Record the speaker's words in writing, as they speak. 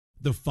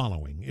The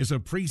following is a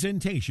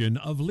presentation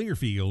of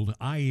Learfield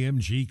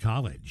IMG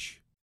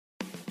College.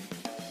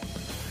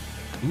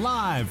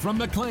 Live from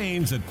the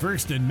Claims at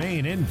First and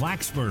Main in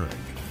Blacksburg,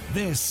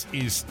 this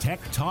is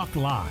Tech Talk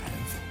Live.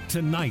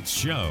 Tonight's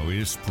show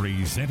is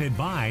presented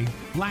by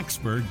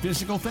Blacksburg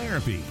Physical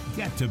Therapy.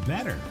 Get to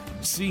better.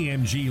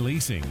 CMG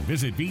Leasing.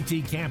 Visit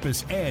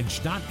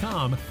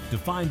btcampusedge.com to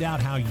find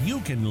out how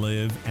you can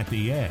live at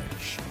the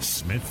edge.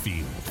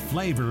 Smithfield.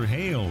 Flavor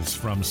hails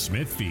from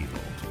Smithfield.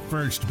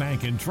 First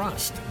Bank and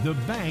Trust, the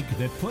bank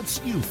that puts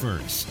you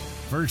first.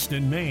 First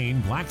and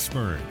Main,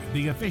 Blacksburg,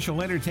 the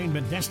official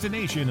entertainment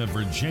destination of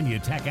Virginia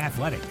Tech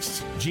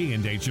Athletics.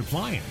 G&H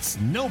Appliance,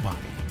 nobody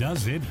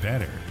does it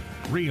better.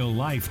 Real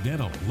Life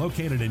Dental,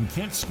 located in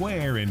Kent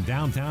Square in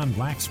downtown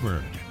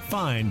Blacksburg.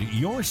 Find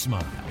your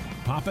smile.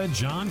 Papa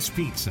John's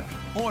Pizza.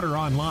 Order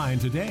online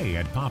today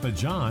at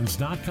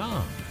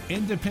papajohns.com.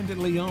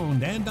 Independently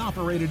owned and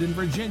operated in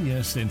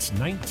Virginia since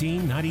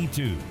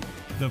 1992.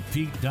 The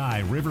Pete Dye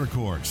River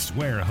Course,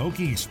 where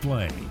Hokies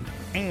play.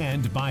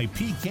 And by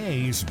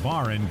PK's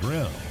Bar and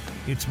Grill.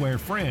 It's where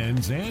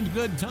friends and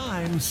good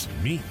times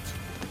meet.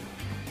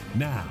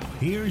 Now,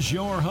 here's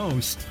your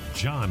host,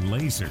 John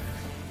Laser.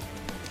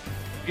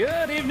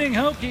 Good evening,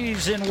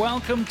 Hokies, and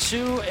welcome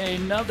to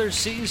another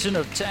season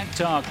of Tech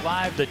Talk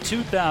Live, the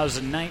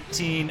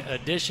 2019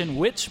 edition,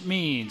 which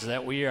means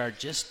that we are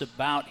just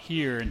about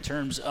here in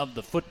terms of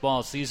the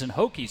football season.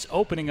 Hokies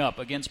opening up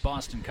against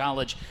Boston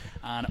College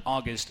on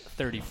August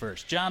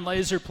 31st. John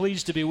Laser,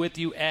 pleased to be with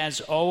you as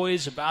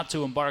always, about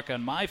to embark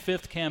on my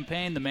fifth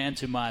campaign. The man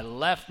to my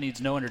left needs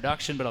no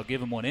introduction, but I'll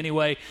give him one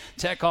anyway.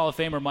 Tech Hall of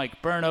Famer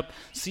Mike Burnop,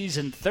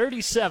 season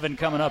 37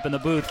 coming up in the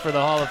booth for the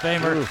Hall of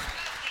Famer. Ooh.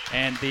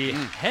 And the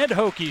head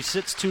Hokie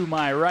sits to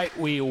my right.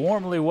 We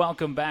warmly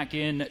welcome back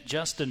in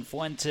Justin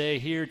Fuente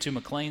here to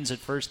McLean's at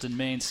First and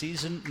Main,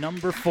 season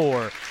number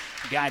 4,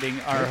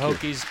 guiding our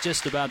Hokies,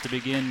 just about to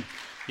begin.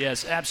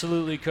 Yes,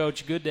 absolutely,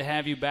 Coach. Good to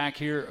have you back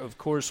here, of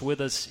course,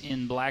 with us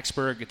in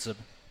Blacksburg. It's a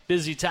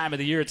busy time of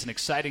the year. It's an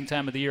exciting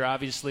time of the year,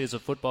 obviously, as a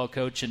football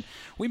coach. And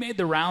we made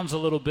the rounds a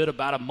little bit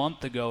about a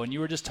month ago, and you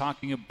were just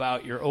talking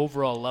about your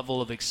overall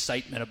level of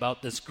excitement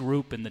about this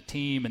group and the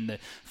team and the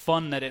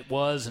fun that it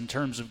was in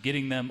terms of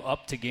getting them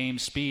up to game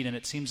speed. And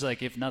it seems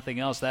like, if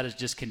nothing else, that has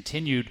just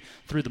continued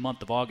through the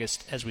month of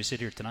August as we sit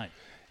here tonight.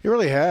 It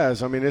really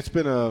has. I mean, it's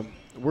been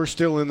we're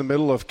still in the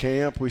middle of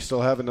camp. We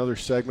still have another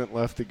segment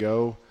left to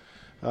go.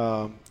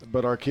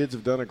 But our kids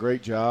have done a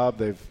great job.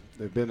 They've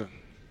been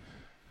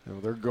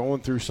they're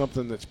going through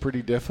something that's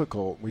pretty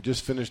difficult. We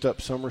just finished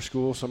up summer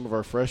school. Some of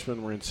our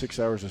freshmen were in 6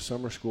 hours of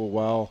summer school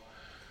while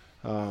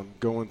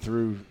going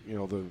through,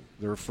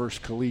 their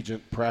first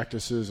collegiate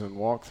practices and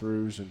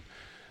walkthroughs. And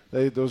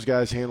those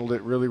guys handled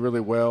it really, really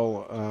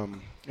well.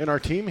 And our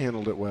team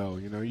handled it well.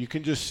 You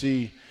can just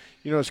see,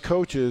 as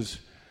coaches,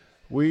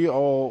 we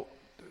all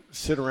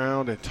sit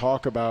around and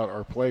talk about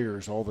our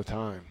players all the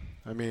time.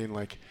 I mean,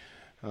 I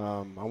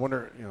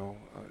wonder,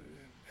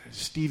 is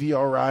Stevie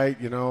all right?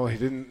 He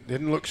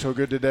didn't look so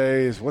good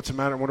today. What's the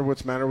matter? I wonder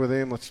what's the matter with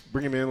him. Let's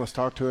bring him in. Let's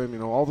talk to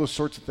him. All those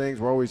sorts of things.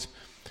 We're always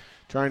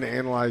trying to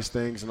analyze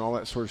things and all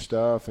that sort of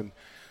stuff. And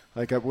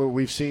what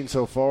we've seen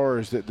so far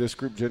is that this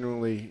group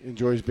genuinely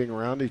enjoys being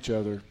around each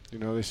other.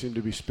 They seem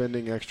to be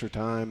spending extra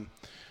time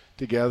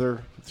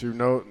together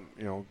through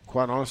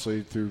quite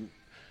honestly, through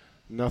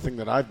nothing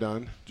that I've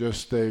done.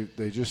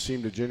 They just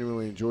seem to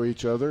genuinely enjoy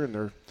each other, and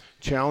they're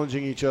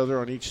challenging each other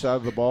on each side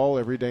of the ball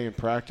every day in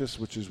practice,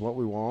 which is what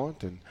we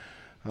want, and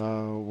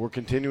we're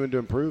continuing to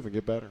improve and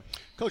get better.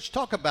 Coach,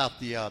 talk about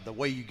the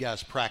way you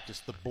guys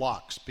practice the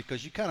blocks,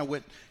 because you kind of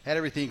had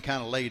everything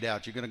kind of laid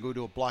out. You're going to go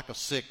to a block of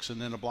 6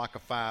 and then a block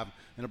of 5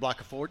 and a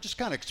block of 4. Just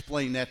kind of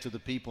explain that to the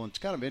people, and it's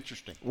kind of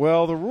interesting.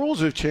 Well, the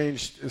rules have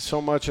changed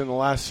so much in the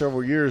last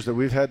several years that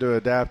we've had to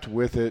adapt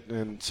with it,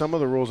 and some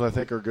of the rules I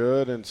think are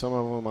good, and some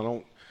of them I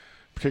don't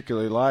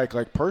particularly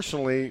like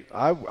personally,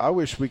 I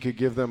wish we could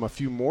give them a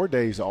few more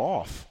days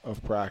off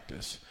of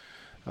practice.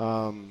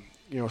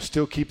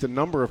 Still keep the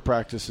number of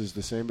practices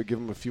the same, but give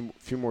them a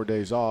few more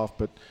days off.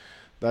 But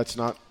that's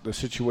not the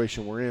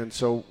situation we're in.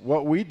 So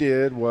what we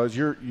did was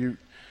we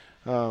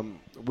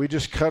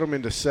just cut them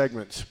into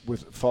segments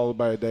followed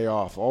by a day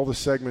off. All the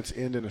segments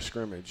end in a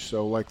scrimmage.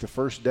 So like the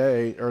first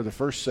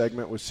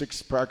segment was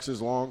 6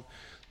 practices long.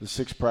 The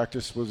 6th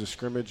practice was a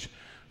scrimmage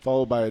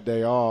followed by a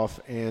day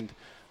off, and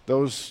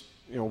those.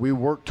 We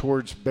work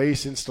towards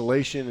base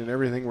installation and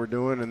everything we're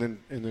doing, and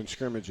then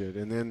scrimmage it.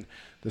 And then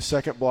the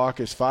second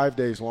block is 5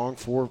 days long,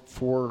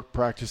 four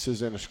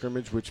practices and a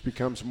scrimmage, which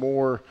becomes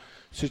more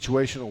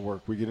situational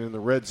work. We get in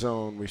the red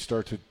zone. We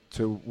start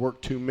to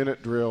work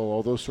 2-minute drill,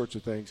 all those sorts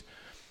of things.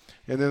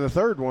 And then the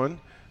third one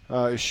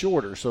is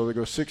shorter. So they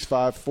go 6,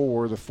 5,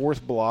 4. The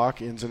 4th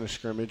block ends in a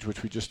scrimmage,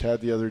 which we just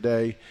had the other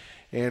day.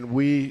 And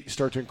we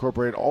start to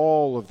incorporate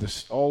all of the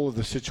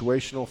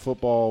situational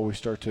football. We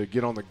start to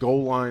get on the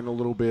goal line a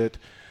little bit,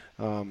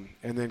 and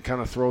then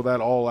kind of throw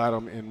that all at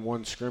them in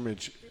one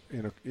scrimmage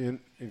in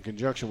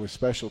conjunction with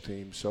special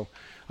teams. So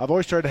I've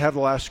always tried to have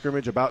the last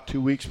scrimmage about 2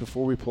 weeks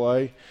before we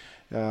play.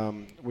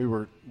 We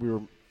were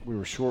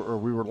short, or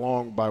we were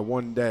long by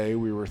 1 day.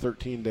 We were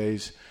 13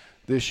 days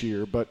this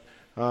year, but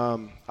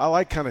I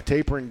like kind of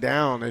tapering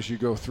down as you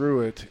go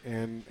through it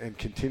and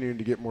continuing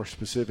to get more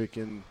specific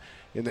in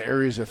the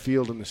areas of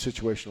field and the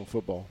situational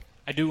football.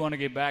 I do want to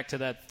get back to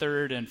that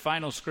third and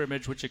final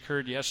scrimmage, which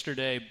occurred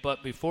yesterday.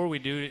 But before we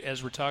do,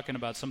 as we're talking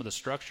about some of the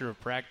structure of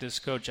practice,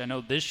 Coach, I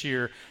know this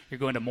year you're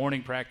going to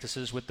morning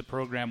practices with the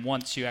program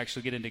once you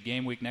actually get into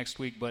game week next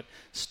week, but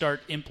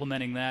start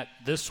implementing that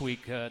this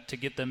week to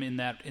get them in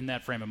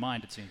that frame of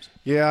mind, it seems.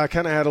 Yeah, I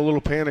kind of had a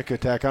little panic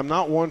attack. I'm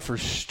not one for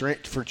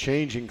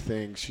changing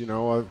things. You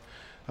know,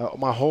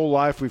 my whole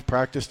life we've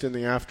practiced in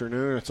the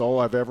afternoon. It's all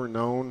I've ever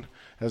known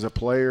as a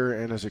player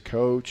and as a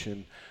coach,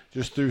 and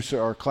just through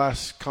our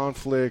class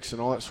conflicts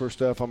and all that sort of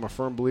stuff, I'm a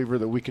firm believer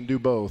that we can do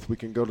both. We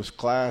can go to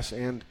class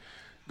and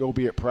go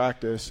be at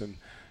practice. And,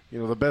 you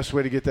know, the best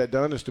way to get that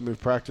done is to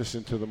move practice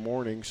into the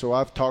morning. So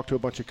I've talked to a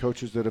bunch of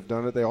coaches that have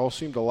done it. They all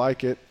seem to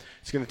like it.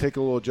 It's going to take a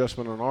little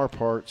adjustment on our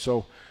part.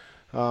 So,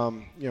 you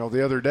know,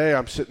 the other day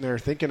I'm sitting there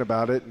thinking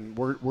about it, and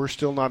we're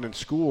still not in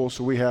school,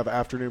 so we have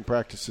afternoon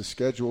practices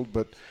scheduled.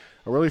 But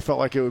I really felt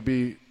like it would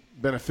be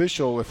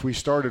beneficial if we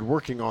started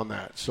working on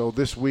that. So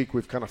this week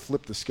we've kind of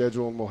flipped the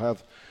schedule, and we'll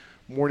have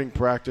morning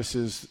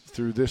practices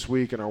through this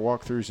week and our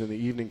walkthroughs in the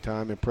evening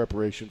time in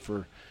preparation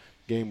for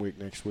game week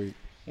next week.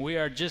 We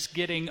are just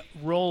getting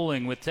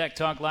rolling with Tech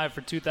Talk Live for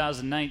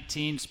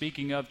 2019.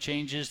 Speaking of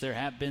changes, there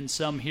have been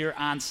some here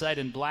on site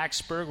in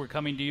Blacksburg. We're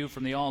coming to you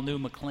from the all-new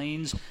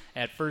McLean's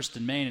at First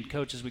and Main. And,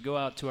 Coach, as we go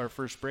out to our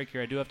first break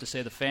here, I do have to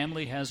say the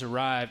family has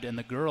arrived, and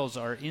the girls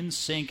are in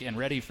sync and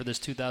ready for this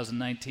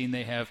 2019.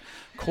 They have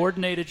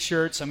coordinated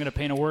shirts. I'm going to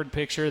paint a word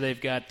picture.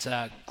 They've got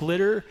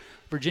glitter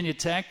Virginia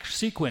Tech,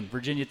 sequin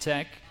Virginia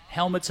Tech,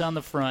 helmets on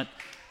the front.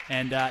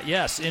 And,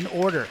 yes, in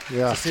order.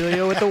 Yeah.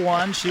 Cecilia with the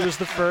 1. She was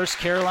the first.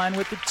 Caroline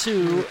with the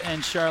 2.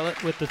 And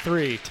Charlotte with the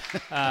 3.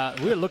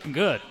 We're looking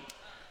good.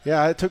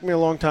 Yeah, it took me a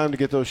long time to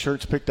get those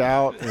shirts picked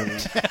out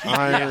and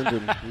ironed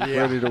and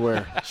ready to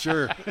wear.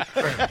 Sure.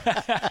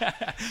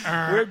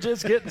 We're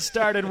just getting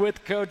started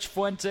with Coach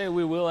Fuente.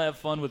 We will have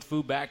fun with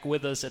Fu back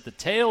with us at the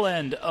tail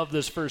end of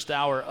this first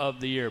hour of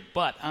the year.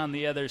 But on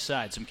the other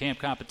side, some camp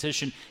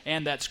competition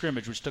and that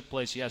scrimmage which took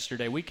place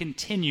yesterday. We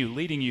continue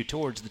leading you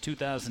towards the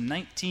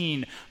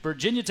 2019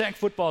 Virginia Tech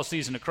football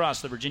season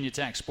across the Virginia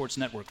Tech Sports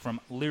Network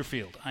from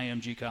Learfield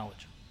IMG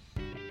College.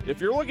 If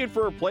you're looking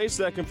for a place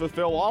that can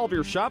fulfill all of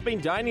your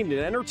shopping, dining,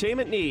 and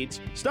entertainment needs,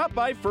 stop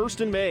by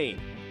First and Main.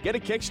 Get a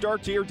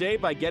kickstart to your day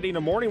by getting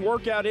a morning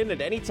workout in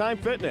at Anytime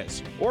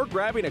Fitness or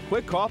grabbing a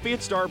quick coffee at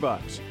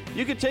Starbucks.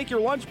 You can take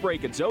your lunch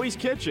break at Zoe's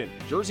Kitchen,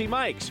 Jersey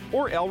Mike's,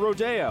 or El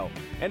Rodeo.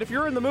 And if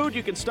you're in the mood,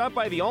 you can stop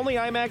by the only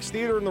IMAX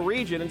theater in the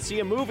region and see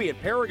a movie at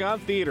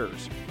Paragon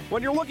Theaters.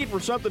 When you're looking for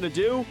something to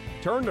do,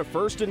 turn to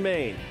First and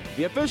Main,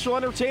 the official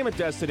entertainment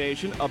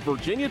destination of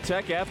Virginia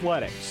Tech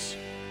Athletics.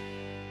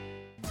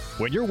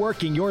 When you're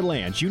working your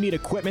lands, you need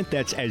equipment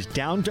that's as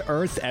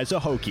down-to-earth as a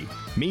Hokie.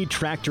 Meade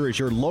Tractor is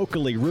your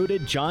locally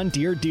rooted John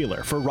Deere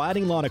dealer for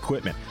riding lawn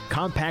equipment,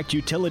 compact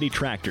utility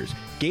tractors,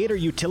 Gator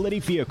utility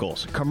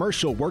vehicles,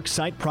 commercial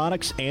worksite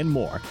products, and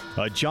more.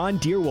 A John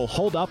Deere will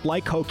hold up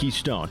like Hokie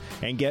stone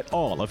and get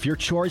all of your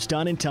chores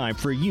done in time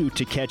for you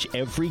to catch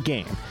every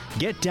game.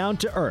 Get down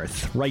to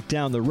earth right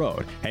down the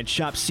road and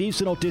shop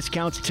seasonal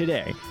discounts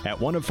today at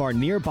one of our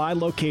nearby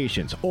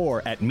locations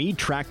or at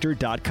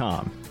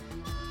meadtractor.com.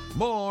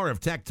 More of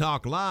Tech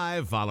Talk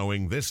Live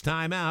following this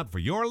timeout for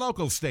your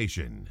local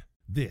station.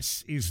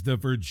 This is the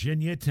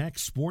Virginia Tech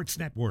Sports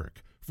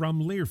Network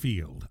from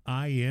Learfield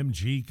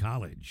IMG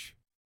College.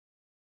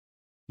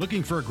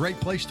 Looking for a great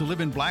place to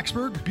live in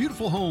Blacksburg?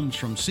 Beautiful homes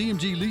from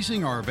CMG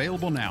Leasing are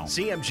available now.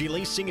 CMG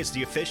Leasing is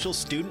the official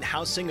student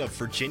housing of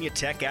Virginia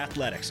Tech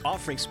Athletics,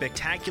 offering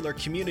spectacular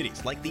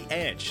communities like The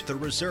Edge, The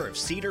Reserve,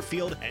 Cedar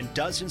Field, and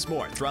dozens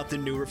more throughout the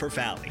New River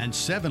Valley. And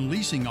 7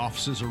 leasing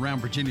offices around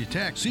Virginia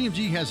Tech.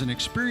 CMG has an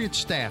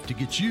experienced staff to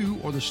get you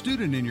or the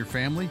student in your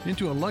family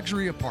into a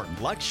luxury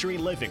apartment. Luxury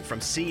living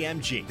from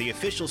CMG, the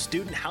official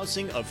student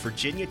housing of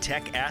Virginia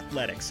Tech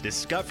Athletics.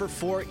 Discover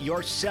for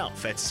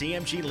yourself at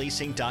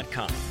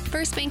cmgleasing.com.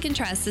 First Bank &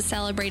 Trust is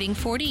celebrating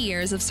 40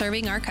 years of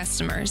serving our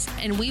customers,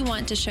 and we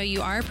want to show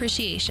you our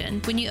appreciation.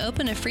 When you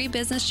open a free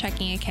business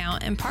checking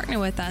account and partner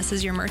with us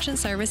as your merchant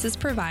services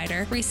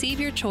provider, receive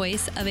your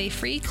choice of a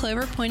free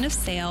Clover point of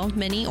sale,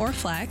 mini or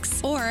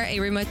flex, or a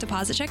remote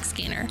deposit check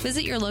scanner.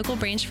 Visit your local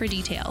branch for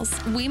details.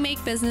 We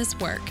make business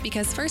work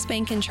because First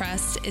Bank &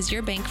 Trust is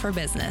your bank for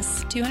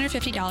business.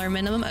 $250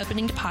 minimum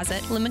opening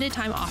deposit, limited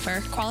time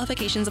offer,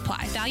 qualifications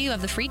apply. Value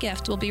of the free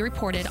gift will be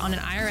reported on an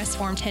IRS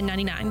Form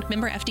 1099.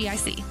 Member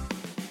FDIC.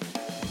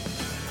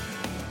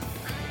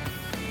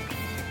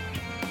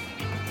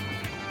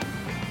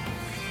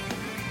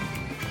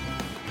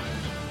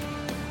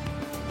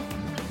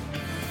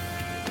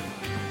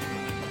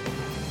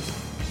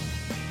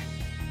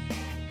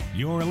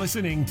 You're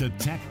listening to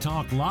Tech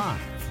Talk Live.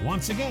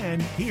 Once again,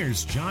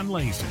 here's John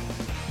Laser.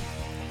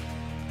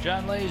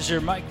 John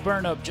Laser, Mike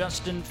Burnup,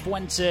 Justin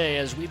Fuente,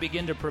 as we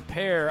begin to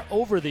prepare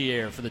over the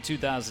air for the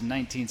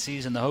 2019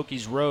 season. The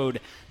Hokies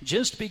road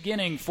just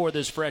beginning for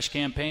this fresh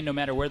campaign. No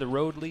matter where the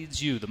road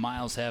leads you, the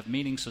miles have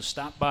meaning, so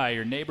stop by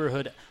your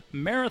neighborhood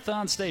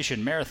Marathon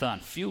station. Marathon,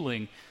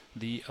 fueling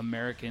the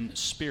American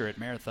spirit.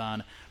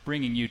 Marathon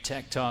bringing you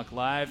Tech Talk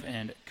Live.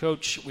 And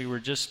Coach, we were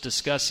just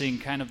discussing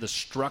kind of the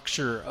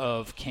structure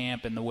of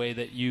camp and the way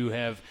that you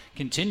have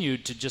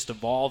continued to just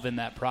evolve in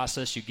that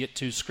process. You get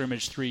to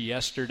scrimmage 3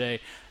 yesterday.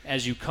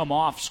 As you come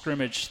off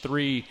scrimmage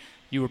 3,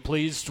 you were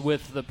pleased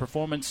with the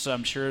performance.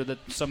 I'm sure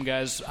that some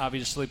guys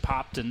obviously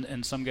popped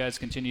and some guys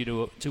continue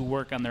to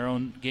work on their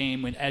own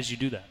game as you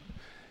do that.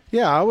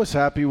 Yeah, I was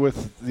happy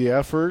with the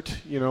effort.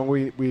 You know,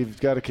 we've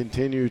got to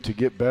continue to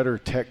get better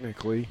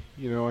technically.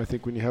 You know, I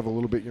think when you have a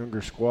little bit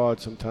younger squad,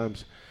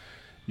 sometimes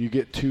you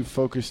get too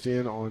focused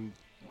in on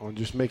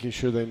just making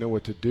sure they know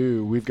what to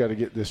do. We've got to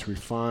get this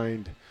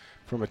refined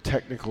from a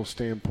technical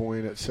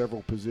standpoint at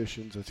several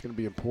positions. That's going to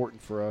be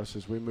important for us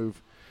as we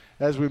move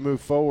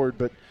forward.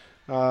 But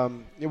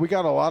we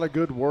got a lot of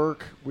good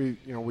work. We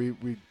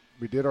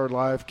did our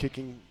live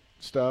kicking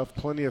stuff.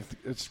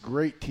 It's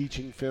great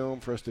teaching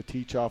film for us to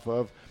teach off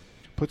of.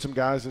 Put some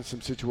guys in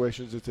some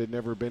situations that they'd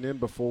never been in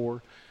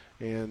before,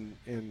 and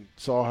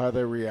saw how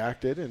they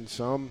reacted. And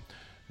some,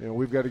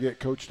 we've got to get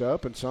coached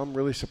up, and some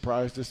really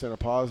surprised us in a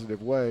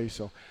positive way.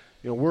 So,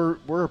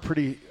 we're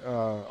pretty.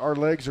 Our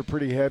legs are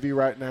pretty heavy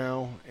right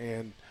now,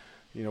 and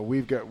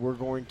we're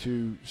going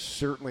to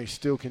certainly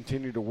still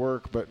continue to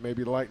work, but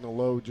maybe lighten the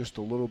load just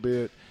a little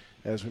bit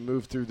as we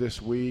move through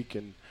this week,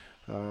 and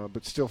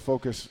but still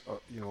focus.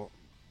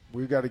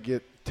 We've got to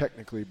get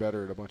technically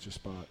better at a bunch of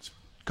spots.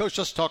 Coach,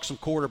 let's talk some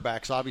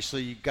quarterbacks.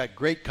 Obviously, you've got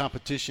great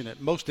competition at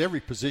most every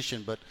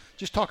position, but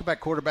just talk about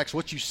quarterbacks,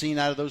 what you've seen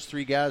out of those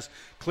 3 guys.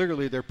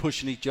 Clearly, they're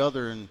pushing each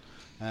other, and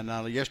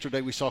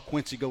yesterday we saw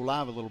Quincy go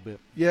live a little bit.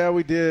 Yeah,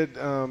 we did.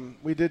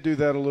 We did do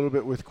that a little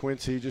bit with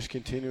Quincy, just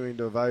continuing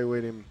to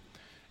evaluate him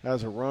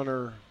as a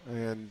runner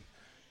and,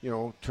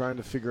 trying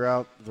to figure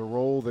out the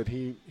role that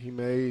he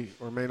may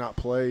or may not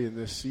play in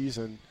this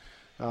season.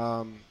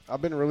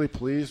 I've been really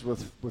pleased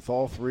with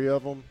all 3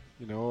 of them.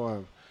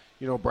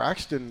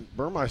 Braxton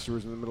Burmeister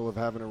was in the middle of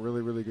having a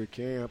really, really good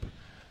camp.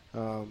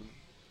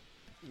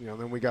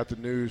 Then we got the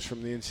news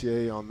from the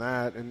NCAA on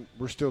that, and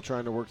we're still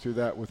trying to work through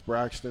that with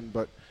Braxton.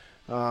 But,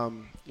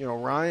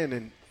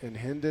 Ryan and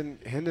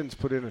Hendon's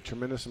put in a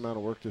tremendous amount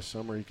of work this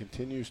summer. He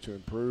continues to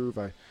improve.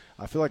 I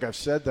feel like I've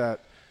said that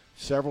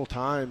several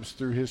times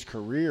through his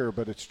career,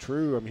 but it's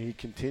true. I mean, he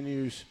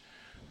continues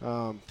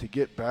to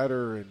get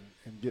better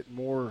and get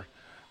more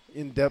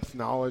in-depth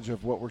knowledge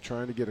of what we're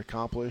trying to get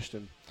accomplished.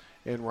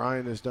 And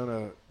Ryan has done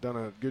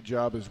a good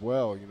job as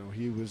well.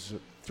 He was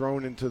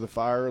thrown into the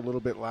fire a little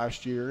bit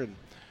last year,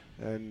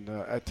 and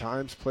at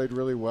times played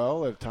really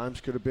well. At times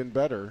could have been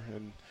better.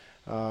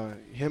 And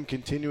him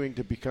continuing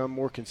to become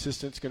more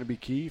consistent is going to be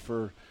key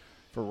for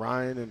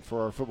Ryan and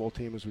for our football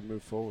team as we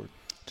move forward.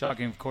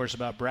 Talking, of course,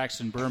 about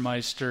Braxton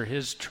Burmeister,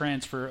 his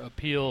transfer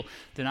appeal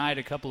denied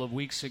a couple of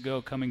weeks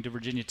ago, coming to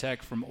Virginia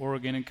Tech from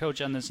Oregon. And,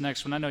 Coach, on this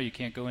next one, I know you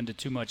can't go into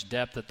too much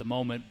depth at the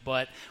moment,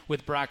 but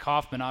with Brock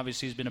Hoffman,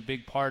 obviously he's been a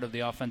big part of the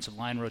offensive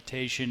line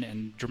rotation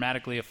and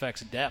dramatically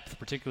affects depth,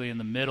 particularly in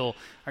the middle.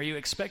 Are you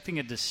expecting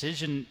a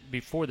decision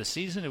before the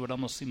season? It would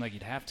almost seem like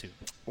you'd have to.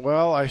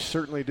 Well, I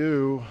certainly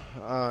do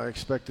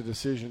expect a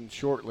decision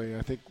shortly.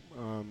 I think,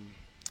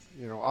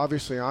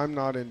 obviously I'm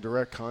not in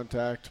direct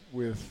contact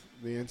with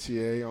the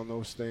NCAA on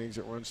those things.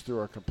 It runs through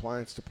our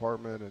compliance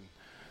department,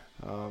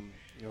 and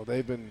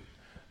they've been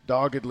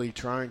doggedly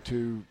trying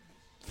to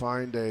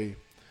find a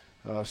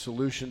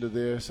solution to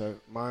this.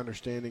 My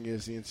understanding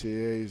is the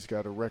NCAA has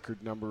got a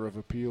record number of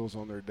appeals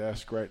on their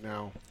desk right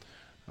now,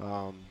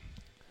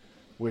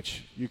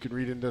 which you can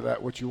read into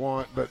that what you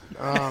want, but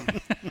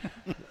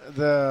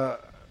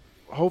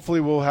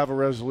hopefully we'll have a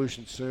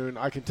resolution soon.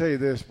 I can tell you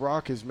this,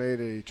 Brock has made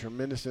a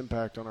tremendous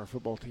impact on our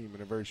football team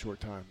in a very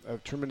short time, a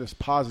tremendous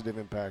positive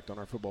impact on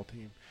our football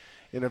team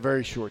in a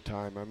very short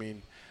time. I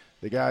mean,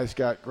 the guy's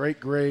got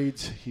great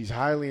grades. He's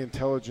highly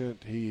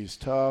intelligent. He's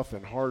tough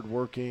and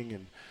hardworking,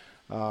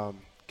 and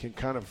can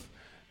kind of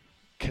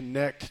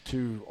connect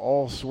to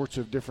all sorts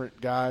of different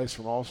guys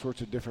from all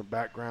sorts of different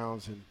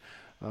backgrounds.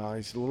 And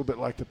he's a little bit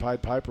like the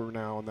Pied Piper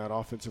now in that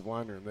offensive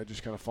line room. They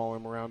just kind of follow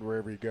him around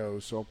wherever he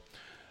goes. So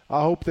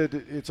I hope that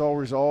it's all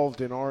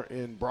resolved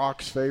in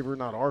Brock's favor,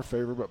 not our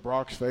favor, but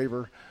Brock's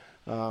favor.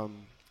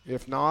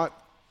 If not,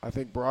 I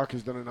think Brock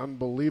has done an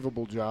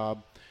unbelievable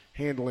job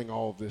handling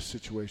all of this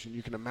situation.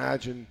 You can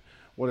imagine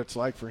what it's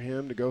like for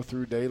him to go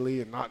through daily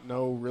and not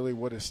know really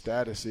what his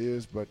status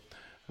is, but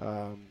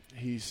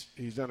he's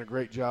done a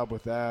great job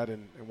with that,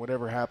 and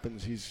whatever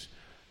happens, he's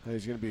going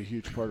to be a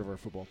huge part of our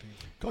football team.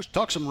 Coach,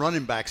 talk some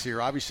running backs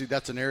here. Obviously,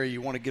 that's an area you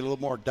want to get a little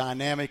more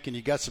dynamic, and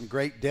you got some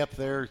great depth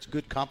there. It's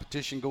good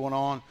competition going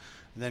on.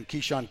 And then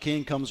Keyshawn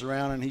King comes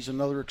around, and he's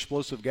another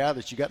explosive guy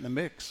that you got in the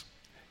mix.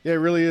 Yeah, it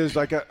really is.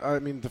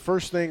 The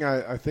first thing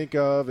I think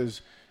of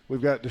is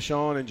we've got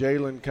Deshaun and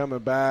Jalen coming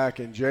back,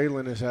 and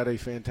Jalen has had a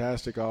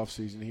fantastic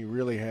offseason. He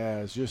really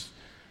has. Just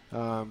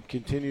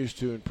continues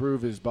to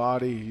improve his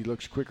body. He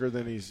looks quicker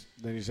than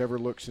he's ever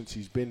looked since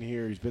he's been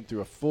here. He's been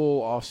through a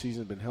full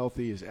offseason, been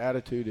healthy. His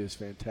attitude is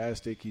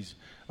fantastic. He's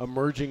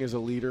emerging as a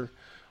leader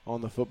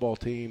on the football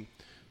team.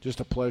 Just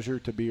a pleasure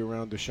to be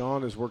around.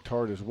 Deshaun has worked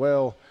hard as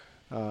well.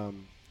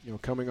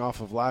 Coming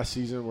off of last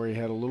season where he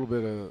had a little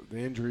bit of the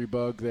injury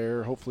bug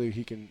there. Hopefully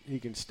he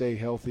can stay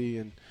healthy.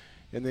 And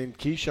then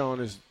Keyshawn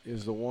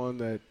is the one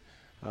that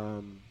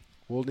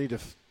we'll need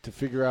to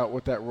figure out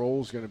what that role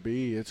is going to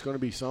be. It's going to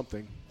be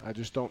something. I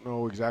just don't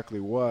know exactly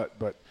what,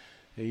 but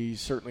he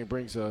certainly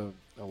brings a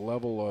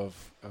level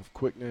of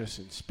quickness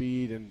and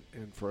speed, and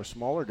for a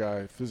smaller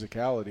guy,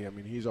 physicality. I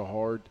mean, he's a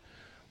hard,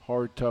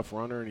 tough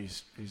runner, and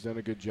he's done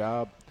a good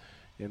job.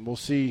 And we'll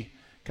see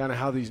kind of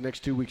how these next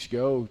 2 weeks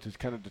go to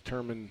kind of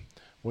determine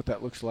what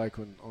that looks like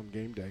on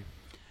game day.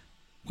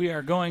 We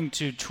are going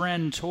to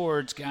trend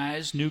towards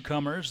guys,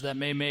 newcomers, that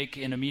may make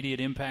an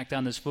immediate impact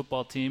on this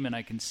football team, and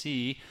I can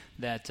see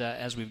that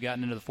as we've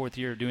gotten into the fourth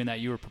year of doing that,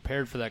 you were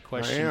prepared for that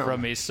question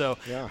from me. So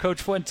yeah.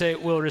 Coach Fuente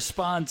will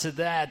respond to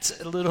that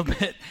a little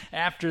bit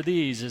after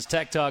these as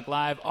Tech Talk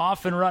Live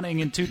off and running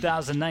in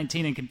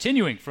 2019 and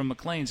continuing from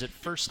McLean's at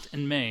First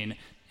and Main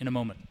in a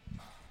moment.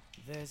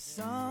 There's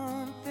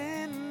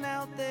something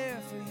out there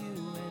for you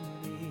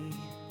and me,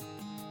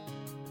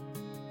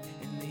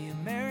 and the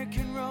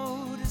American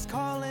road is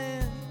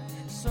calling,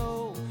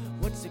 so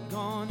what's it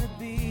gonna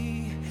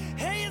be?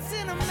 Hey, it's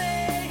an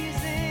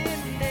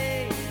amazing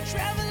day,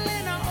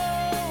 traveling our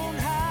own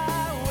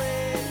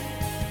highway.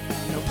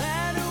 No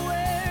matter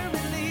where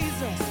it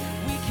leads us,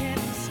 we can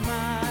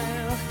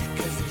smile,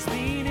 'cause there's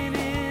meaning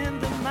in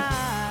the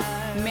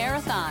mile.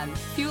 Marathon,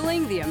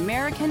 fueling the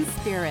American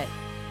spirit.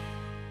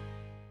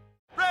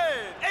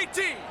 Red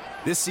 18.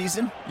 This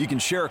season, you can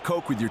share a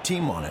Coke with your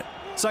team on it.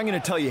 So I'm going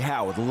to tell you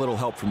how with a little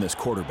help from this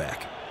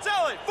quarterback.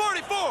 Sally,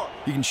 44.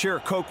 You can share a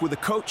Coke with a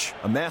coach,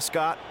 a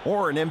mascot,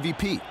 or an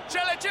MVP.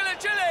 Chili, chili,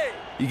 chili.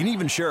 You can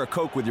even share a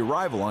Coke with your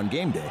rival on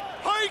game day.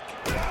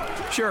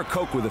 Hike. Share a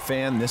Coke with a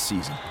fan this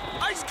season.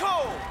 Ice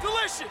cold,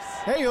 delicious.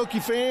 Hey,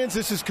 Hokie fans,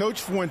 this is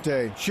Coach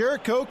Fuente. Share a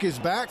Coke is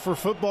back for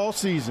football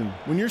season.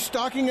 When you're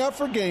stocking up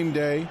for game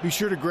day, be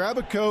sure to grab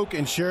a Coke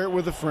and share it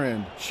with a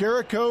friend. Share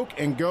a Coke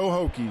and go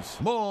Hokies.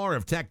 More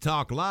of Tech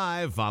Talk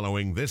Live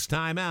following this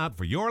time out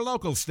for your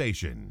local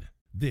station.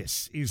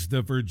 This is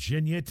the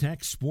Virginia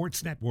Tech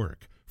Sports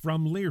Network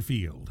from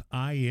Learfield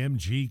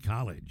IMG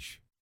College.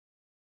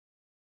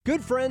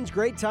 Good friends,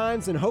 great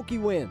times, and Hokie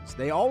wins.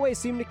 They always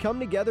seem to come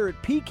together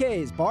at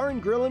PK's Bar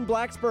and Grill in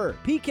Blacksburg.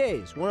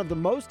 PK's, one of the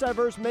most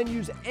diverse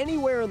menus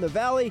anywhere in the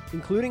Valley,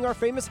 including our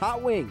famous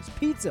hot wings,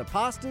 pizza,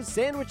 pastas,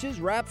 sandwiches,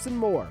 wraps, and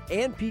more.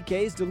 And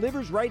PK's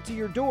delivers right to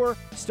your door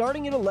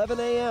starting at 11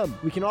 a.m.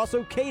 We can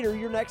also cater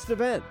your next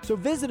event. So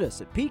visit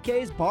us at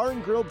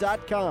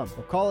pksbarandgrill.com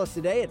or call us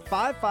today at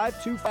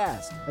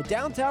 552-FAST, a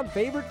downtown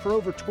favorite for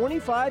over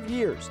 25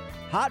 years.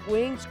 Hot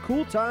wings,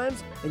 cool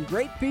times, and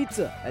great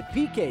pizza at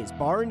PK's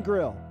Bar and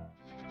Grill.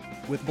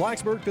 With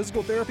Blacksburg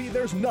Physical Therapy,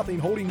 there's nothing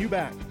holding you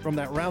back. From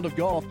that round of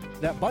golf,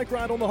 that bike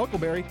ride on the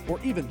Huckleberry, or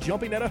even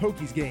jumping at a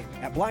Hokies game.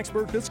 At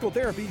Blacksburg Physical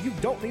Therapy, you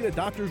don't need a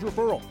doctor's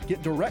referral.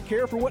 Get direct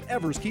care for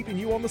whatever's keeping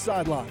you on the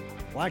sideline.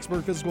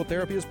 Blacksburg Physical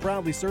Therapy has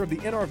proudly served the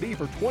NRV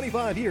for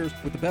 25 years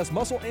with the best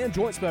muscle and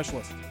joint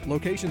specialists.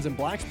 Locations in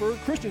Blacksburg,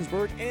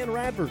 Christiansburg, and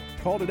Radford.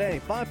 Call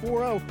today,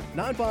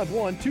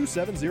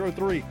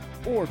 540-951-2703.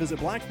 Or visit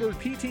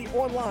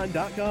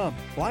BlacksburgPTOnline.com.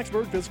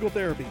 Blacksburg Physical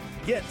Therapy.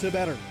 Get to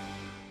better.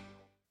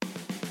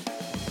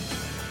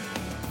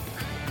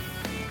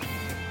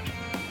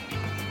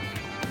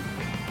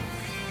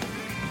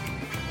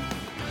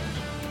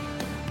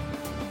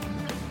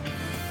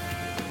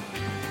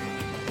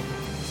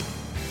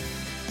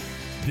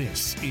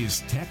 This is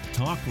Tech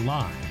Talk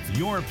Live,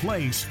 your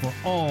place for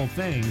all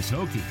things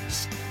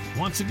Hokies.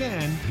 Once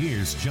again,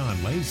 here's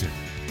John Laser.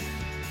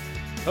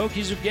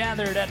 Hokies have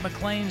gathered at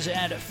McLean's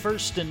at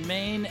First and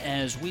Main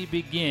as we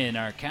begin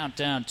our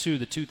countdown to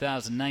the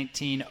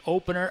 2019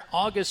 opener,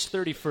 August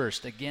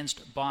 31st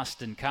against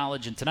Boston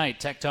College. And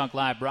tonight, Tech Talk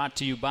Live brought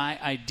to you by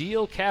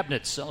Ideal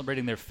Cabinets,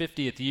 celebrating their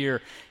 50th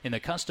year in the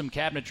custom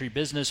cabinetry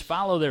business.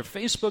 Follow their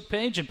Facebook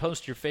page and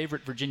post your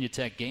favorite Virginia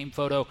Tech game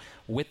photo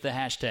with the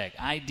hashtag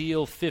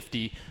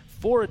Ideal50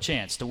 for a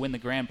chance to win the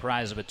grand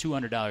prize of a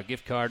 $200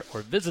 gift card, or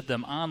visit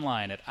them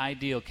online at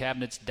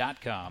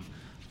idealcabinets.com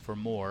for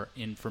more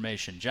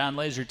information. John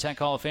Laser, Tech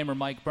Hall of Famer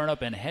Mike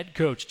Burnup, and head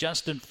coach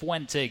Justin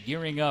Fuente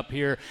gearing up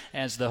here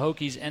as the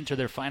Hokies enter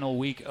their final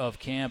week of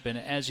camp. And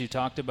as you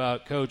talked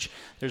about, Coach,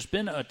 there's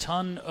been a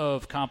ton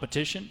of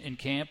competition in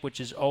camp, which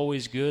is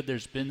always good.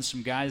 There's been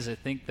some guys, I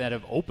think, that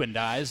have opened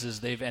eyes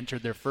as they've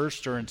entered their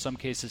first, or in some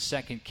cases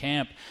second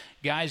camp.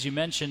 Guys you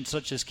mentioned,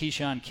 such as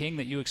Keyshawn King,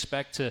 that you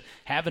expect to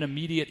have an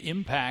immediate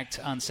impact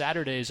on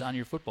Saturdays on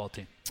your football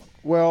team.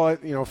 Well,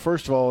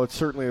 first of all,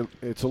 it's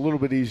a little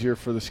bit easier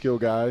for the skill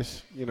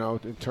guys,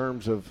 in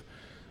terms of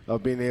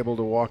being able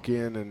to walk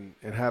in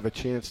and have a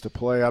chance to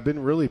play. I've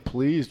been really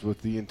pleased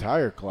with the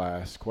entire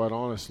class, quite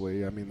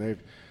honestly. I mean,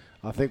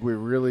 I think we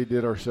really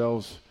did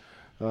ourselves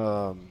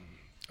a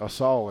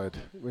solid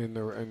in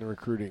the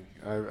recruiting.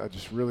 I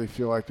just really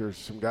feel like there's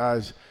some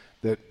guys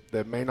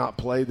that may not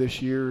play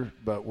this year,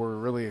 but we're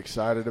really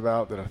excited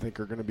about that I think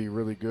are going to be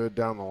really good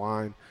down the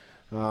line.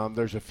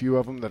 There's a few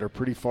of them that are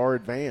pretty far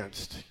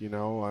advanced.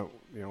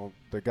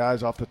 The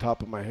guys off the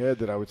top of my head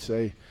that I would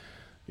say,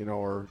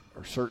 are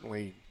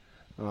certainly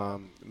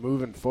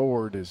moving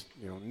forward is,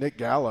 Nick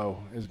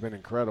Gallo has been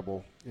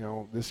incredible.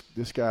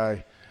 This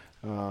guy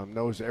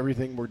knows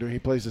everything we're doing. He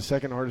plays the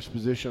second hardest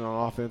position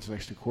on offense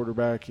next to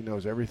quarterback. He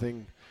knows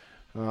everything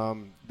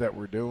that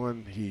we're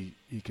doing. He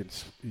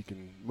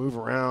can move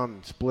around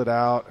and split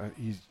out.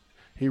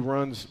 He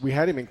runs. We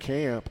had him in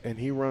camp, and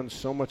he runs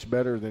so much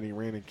better than he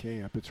ran in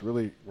camp. It's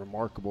really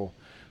remarkable,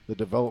 the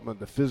development,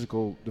 the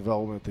physical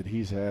development that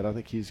he's had. I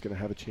think he's going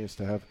to have a chance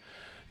to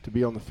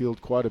be on the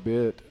field quite a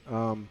bit.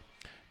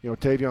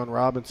 Tavion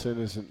Robinson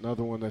is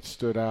another one that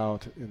stood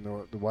out in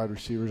the wide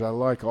receivers. I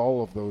like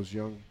all of those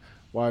young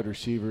wide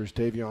receivers.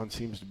 Tavion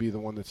seems to be the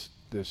one that's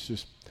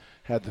just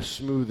had the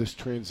smoothest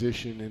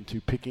transition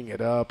into picking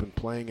it up and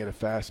playing at a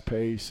fast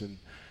pace and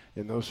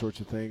those sorts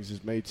of things.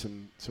 Has made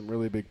some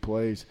really big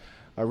plays.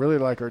 I really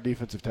like our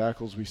defensive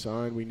tackles we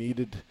signed. We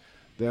needed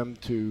them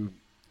to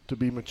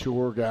be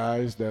mature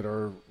guys that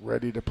are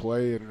ready to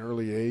play at an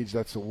early age.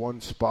 That's the one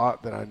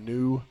spot that I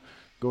knew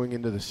going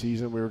into the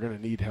season we were going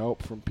to need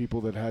help from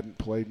people that hadn't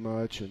played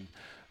much. And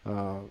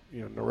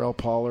Norrell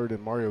Pollard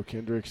and Mario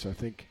Kendricks, I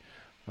think,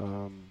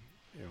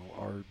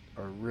 are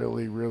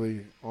really,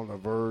 really on the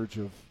verge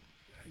of,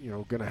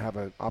 going to have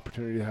an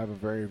opportunity to have a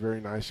very,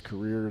 very nice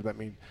career.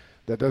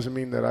 That doesn't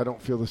mean that I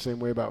don't feel the same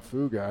way about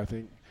Fuga. I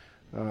think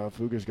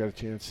Fuga's got a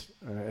chance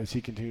as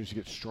he continues to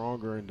get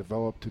stronger and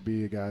develop to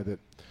be a guy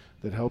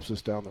that helps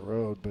us down the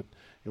road. But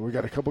we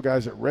got a couple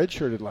guys that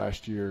redshirted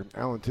last year.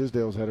 Alan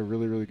Tisdale's had a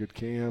really, really good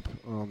camp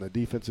on the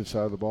defensive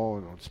side of the ball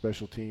and on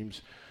special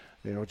teams.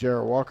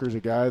 Jarrett Walker's a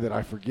guy that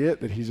I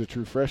forget that he's a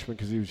true freshman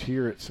because he was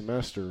here at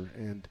semester,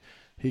 and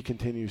he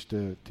continues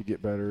to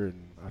get better,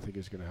 and I think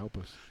is going to help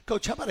us.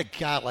 Coach, how about a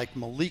guy like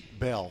Malik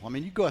Bell? I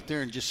mean, you go out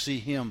there and just see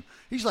him.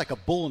 He's like a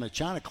bull in a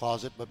china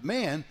closet, but,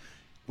 man,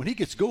 when he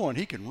gets going,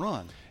 he can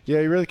run. Yeah,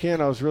 he really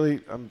can.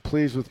 I'm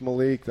pleased with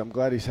Malik. I'm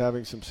glad he's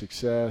having some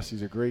success.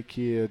 He's a great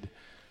kid.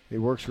 He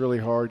works really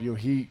hard.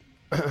 He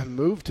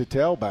moved to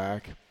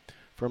tailback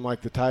from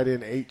like the tight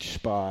end H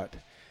spot,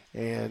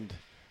 and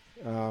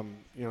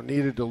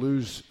needed to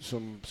lose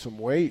some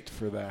weight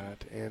for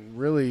that, and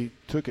really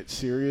took it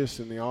serious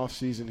in the off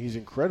season. He's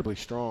incredibly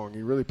strong.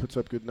 He really puts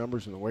up good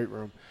numbers in the weight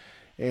room,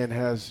 and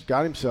has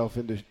got himself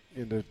into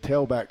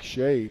tailback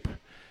shape,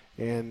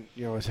 and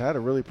has had a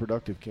really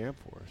productive camp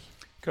for us.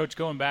 Coach,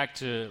 going back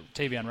to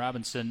Tavion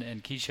Robinson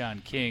and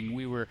Keyshawn King,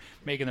 we were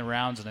making the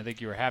rounds, and I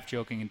think you were half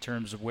joking in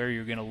terms of where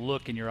you're going to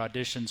look in your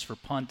auditions for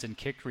punt and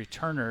kick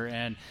returner,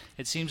 and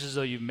it seems as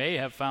though you may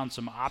have found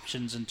some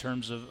options in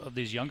terms of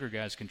these younger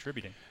guys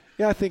contributing.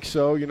 Yeah, I think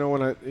so.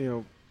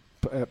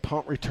 At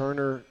punt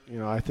returner,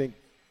 I think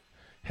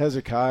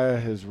Hezekiah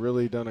has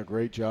really done a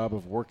great job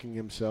of working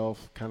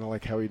himself, kind of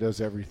like how he does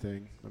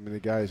everything. I mean,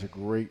 the guy is a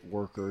great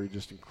worker. He's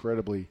just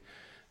incredibly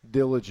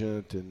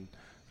diligent and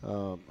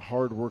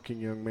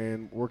hard-working young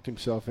man, worked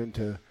himself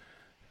into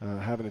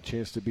having a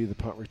chance to be the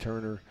punt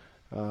returner.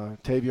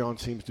 Tavion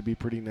seems to be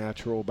pretty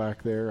natural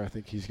back there. I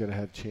think he's going to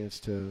have a chance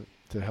to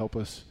help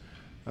us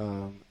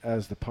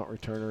as the punt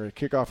returner. At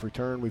kickoff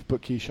return, we've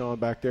put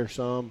Keyshawn back there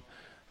some.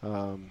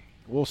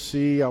 We'll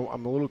see. I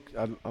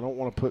don't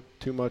want to put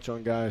too much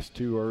on guys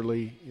too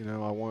early. I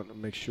want to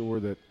make sure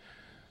that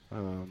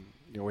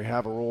we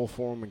have a role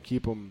for them and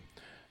keep them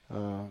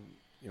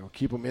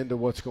into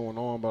what's going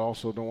on, but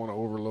also don't want to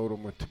overload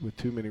them with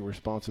too many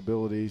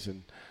responsibilities.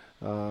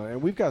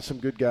 And we've got some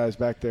good guys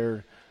back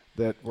there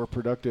that were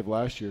productive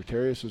last year.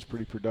 Terrius was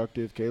pretty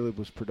productive. Caleb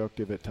was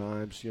productive at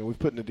times. We've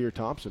put Nadir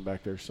Thompson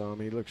back there some.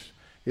 He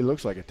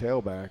looks like a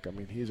tailback. I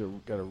mean, he's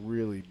got a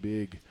really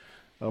big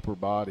upper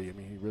body. I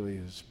mean, he really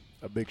is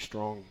a big,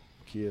 strong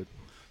kid.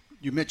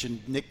 You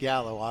mentioned Nick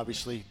Gallo,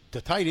 obviously.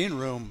 The tight end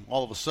room,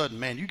 all of a sudden,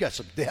 man, you got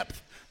some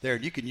depth there.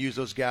 You can use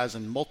those guys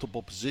in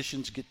multiple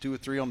positions, get 2 or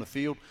 3 on the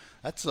field.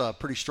 That's a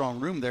pretty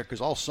strong room there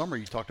because all summer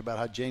you talked about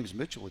how James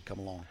Mitchell would come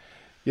along.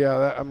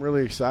 Yeah, I'm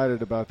really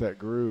excited about that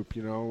group.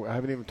 I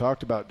haven't even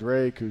talked about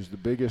Drake, who's the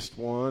biggest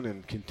one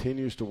and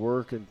continues to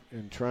work and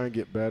try and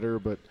get better.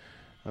 But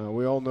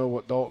we all know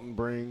what Dalton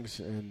brings,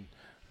 and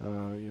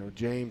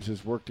James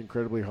has worked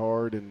incredibly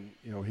hard, and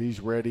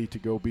he's ready to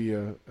go be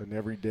an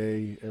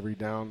everyday, every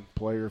down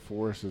player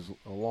for us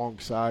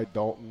alongside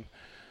Dalton.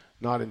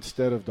 Not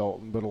instead of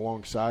Dalton, but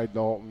alongside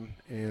Dalton.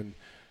 And,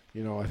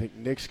 I think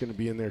Nick's going to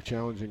be in there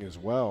challenging as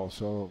well.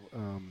 So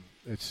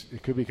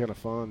it could be kind of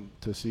fun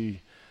to see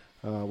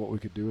what we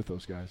could do with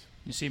those guys.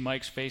 You see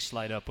Mike's face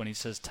light up when he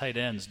says tight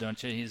ends,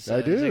 don't you? He's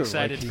I do. He's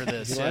excited for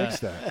this. He likes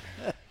that.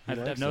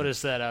 I've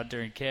noticed that out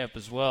during camp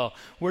as well.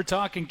 We're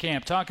talking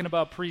camp, talking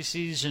about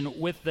preseason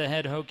with the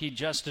head Hokie,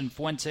 Justin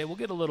Fuente. We'll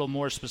get a little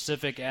more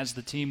specific, as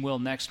the team will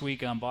next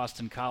week on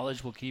Boston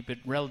College. We'll keep it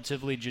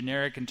relatively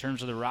generic in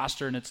terms of the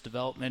roster and its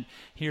development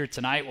here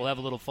tonight. We'll have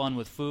a little fun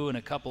with Fu and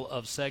a couple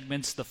of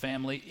segments. The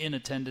family in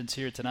attendance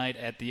here tonight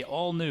at the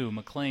all-new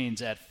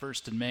McLean's at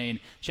First and Main.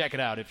 Check it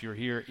out if you're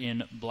here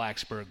in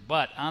Blacksburg.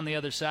 But on the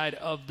other side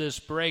of this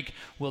break,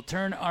 we'll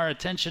turn our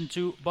attention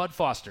to Bud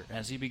Foster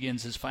as he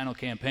begins his final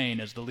campaign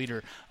as the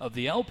leader of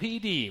the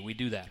LPD. We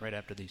do that right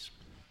after these.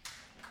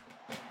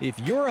 If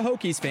you're a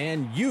Hokies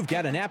fan, you've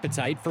got an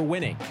appetite for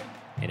winning.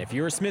 And if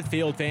you're a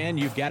Smithfield fan,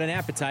 you've got an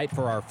appetite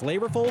for our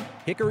flavorful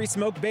hickory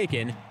smoked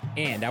bacon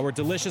and our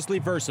deliciously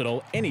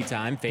versatile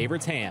anytime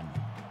favorites ham.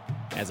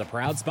 As a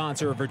proud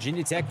sponsor of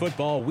Virginia Tech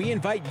football, we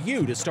invite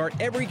you to start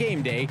every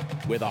game day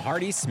with a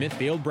hearty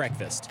Smithfield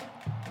breakfast.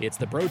 It's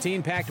the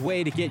protein-packed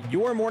way to get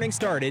your morning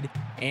started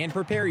and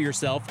prepare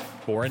yourself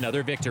for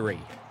another victory.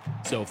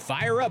 So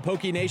fire up,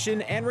 Hokie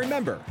Nation, and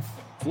remember,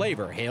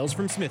 flavor hails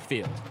from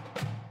Smithfield.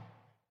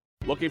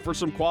 Looking for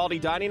some quality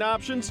dining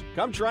options?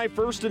 Come try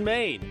First and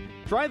Main.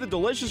 Try the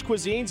delicious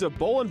cuisines of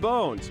Bowl and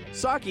Bones,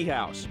 Saki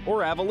House,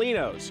 or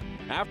Avellino's.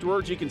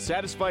 Afterwards, you can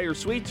satisfy your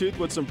sweet tooth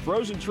with some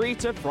frozen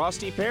treats at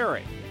Frosty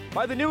Perry.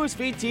 Buy the newest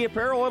VT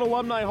apparel at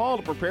Alumni Hall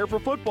to prepare for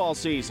football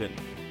season.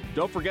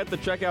 Don't forget to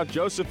check out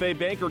Joseph A.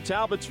 Banker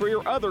Talbots for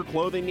your other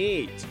clothing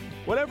needs.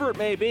 Whatever it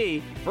may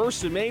be,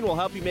 First and Main will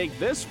help you make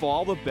this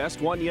fall the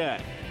best one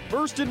yet.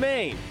 First and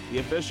Main, the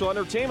official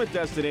entertainment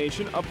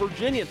destination of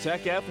Virginia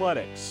Tech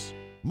Athletics.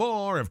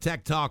 More of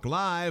Tech Talk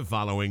Live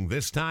following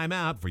this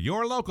timeout for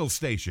your local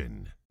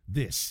station.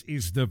 This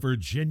is the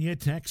Virginia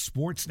Tech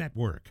Sports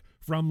Network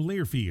from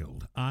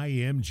Learfield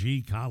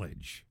IMG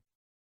College.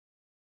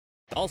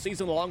 All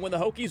season long, when the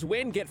Hokies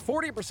win, get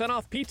 40%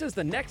 off pizzas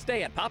the next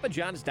day at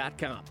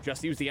papajohns.com.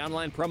 Just use the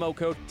online promo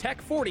code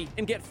TECH40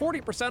 and get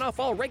 40% off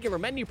all regular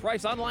menu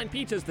price online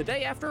pizzas the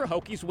day after a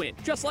Hokies win.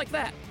 Just like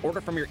that.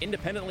 Order from your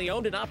independently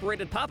owned and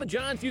operated Papa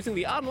John's using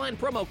the online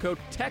promo code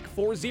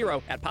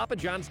TECH40 at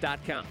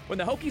papajohns.com. When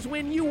the Hokies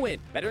win, you win.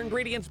 Better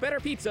ingredients,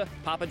 better pizza,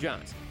 Papa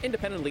John's.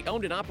 Independently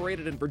owned and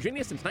operated in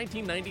Virginia since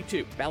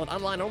 1992. Valid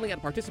online only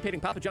at participating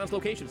Papa John's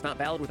locations. Not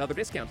valid with other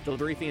discounts.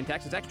 Delivery fee and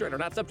taxes extra and are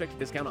not subject to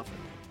discount offer.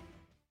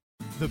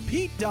 The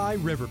Pete Dye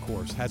River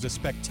Course has a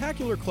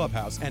spectacular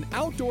clubhouse and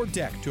outdoor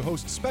deck to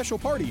host special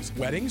parties,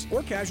 weddings,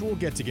 or casual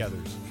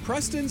get-togethers.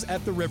 Preston's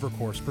at the River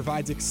Course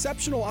provides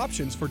exceptional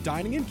options for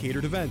dining and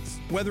catered events.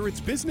 Whether it's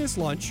business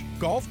lunch,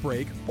 golf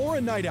break, or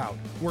a night out,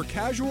 we're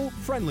casual,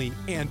 friendly,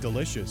 and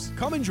delicious.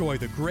 Come enjoy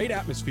the great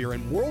atmosphere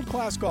and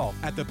world-class golf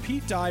at the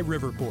Pete Dye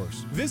River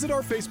Course. Visit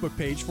our Facebook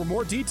page for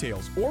more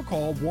details or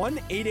call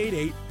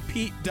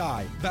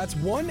 1-888-PETE-DYE. That's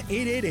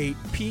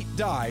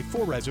 1-888-PETE-DYE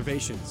for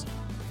reservations.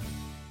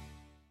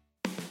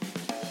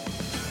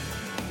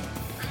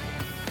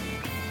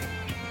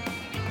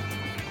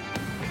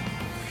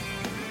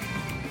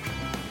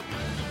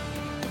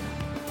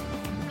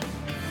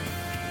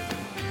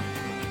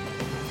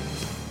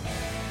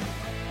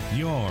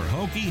 Your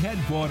Hokie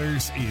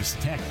headquarters is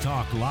Tech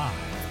Talk Live.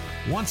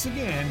 Once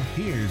again,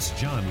 here's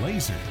John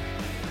Laser.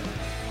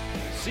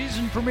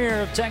 Season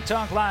premiere of Tech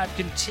Talk Live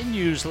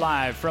continues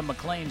live from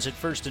McLean's at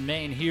First and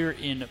Main here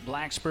in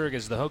Blacksburg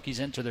as the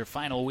Hokies enter their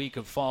final week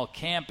of fall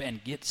camp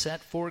and get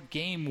set for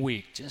game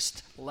week.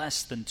 Just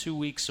less than 2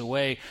 weeks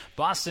away.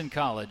 Boston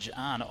College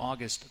on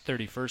August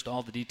 31st.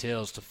 All the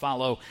details to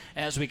follow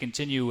as we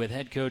continue with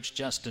head coach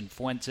Justin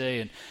Fuente.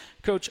 And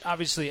Coach,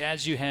 obviously,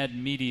 as you had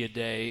media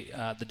day,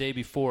 the day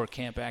before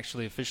camp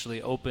actually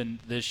officially opened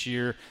this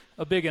year,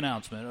 a big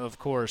announcement, of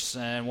course,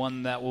 and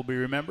one that will be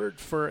remembered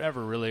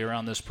forever, really,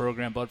 around this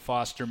program. Bud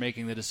Foster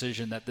making the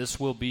decision that this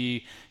will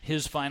be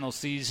his final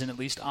season, at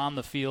least on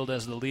the field,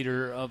 as the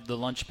leader of the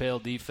Lunch Pail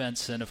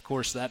defense. And, of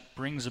course, that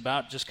brings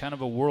about just kind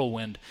of a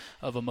whirlwind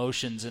of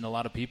emotions in a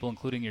lot of people,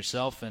 including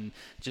yourself. And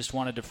just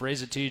wanted to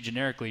phrase it to you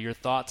generically, your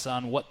thoughts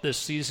on what this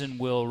season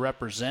will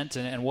represent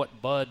and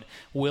what Bud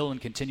will and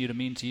continue to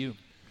mean to you.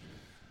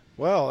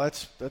 Well,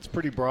 that's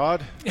pretty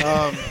broad.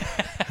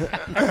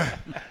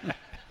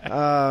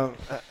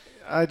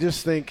 I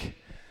just think,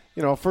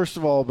 first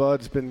of all,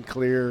 Bud's been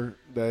clear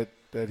that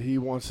he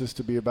wants this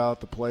to be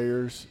about the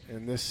players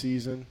in this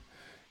season,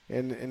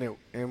 and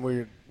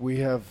we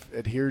have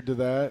adhered to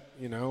that.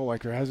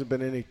 Like there hasn't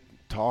been any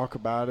talk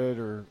about it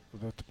or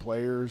about the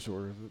players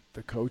or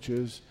the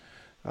coaches.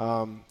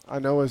 I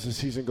know as the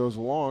season goes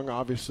along,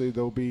 obviously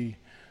there'll be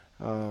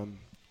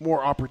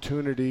more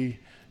opportunity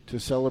to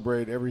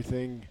celebrate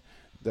everything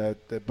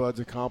that Bud's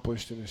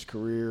accomplished in his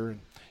career. And,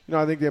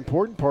 I think the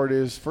important part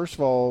is, first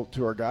of all,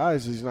 to our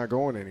guys, he's not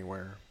going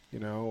anywhere.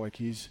 Like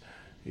he's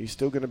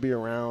still going to be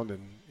around,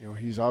 and,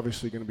 he's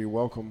obviously going to be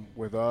welcome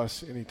with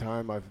us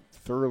anytime. I've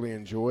thoroughly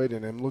enjoyed,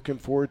 and I'm looking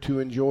forward to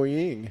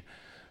enjoying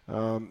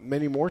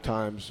many more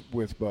times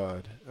with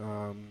Bud.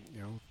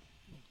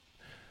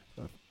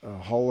 A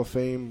Hall of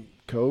Fame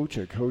coach,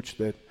 a coach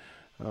that,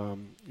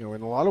 in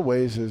a lot of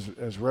ways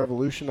has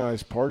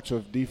revolutionized parts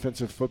of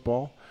defensive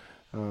football.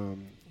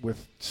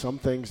 With some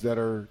things that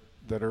are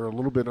that are a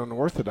little bit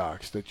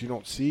unorthodox that you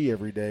don't see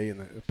every day,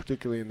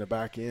 particularly in the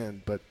back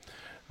end. But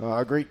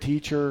a great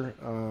teacher,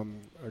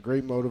 a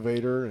great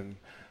motivator,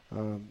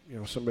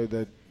 and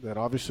somebody that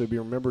obviously will be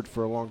remembered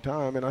for a long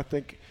time. And I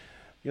think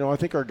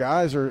our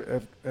guys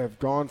have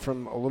gone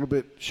from a little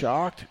bit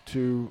shocked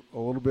to a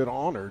little bit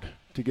honored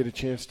to get a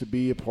chance to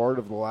be a part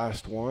of the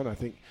last one. I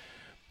think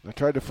I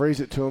tried to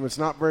phrase it to them. It's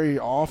not very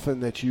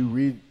often that you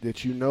read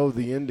that you know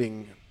the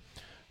ending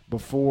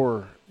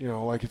before,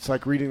 like it's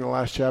like reading the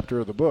last chapter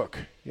of the book,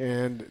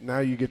 and now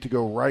you get to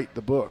go write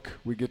the book.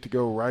 We get to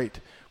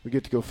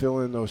go fill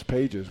in those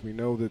pages. We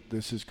know that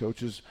this is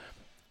Coach's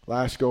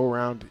last go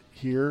around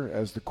here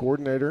as the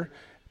coordinator,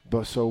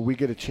 but so we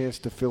get a chance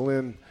to fill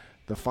in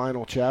the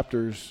final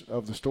chapters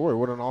of the story.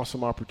 What an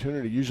awesome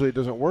opportunity. Usually it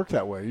doesn't work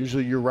that way.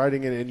 Usually you're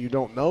writing it and you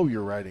don't know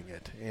you're writing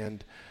it.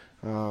 And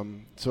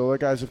so the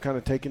guys have kind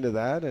of taken to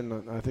that,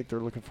 and I think they're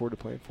looking forward to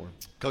playing for him.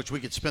 Coach, we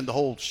could spend the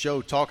whole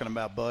show talking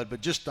about Bud, but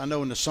just I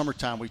know in the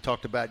summertime we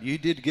talked about you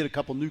did get a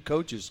couple new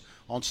coaches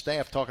on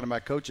staff talking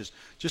about coaches.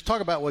 Just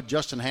talk about what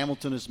Justin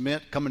Hamilton has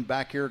meant coming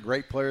back here, a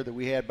great player that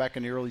we had back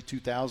in the early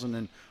 2000s,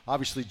 and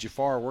obviously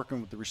Jafar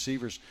working with the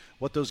receivers,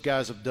 what those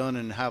guys have done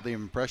and how they've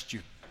impressed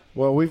you.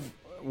 Well,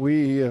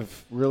 we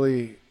have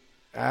really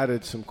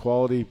added some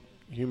quality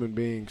human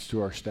beings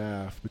to our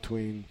staff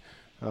between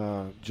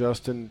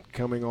Justin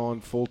coming on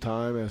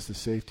full-time as the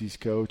safeties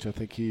coach. I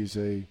think he's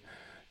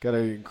got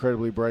an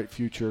incredibly bright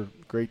future,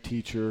 great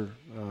teacher,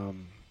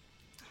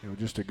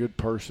 just a good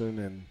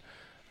person.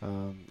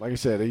 And like I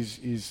said,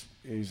 he's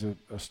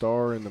a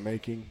star in the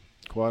making,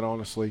 quite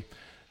honestly.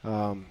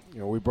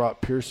 We brought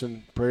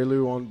Pearson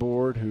Prelu on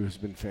board, who has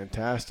been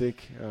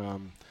fantastic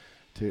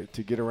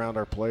to get around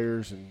our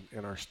players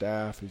and our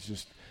staff. He's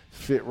just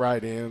fit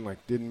right in,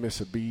 didn't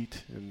miss a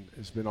beat, and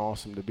it's been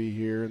awesome to be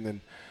here. And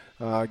then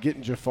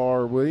getting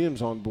Jafar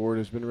Williams on board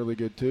has been really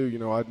good too.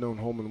 I'd known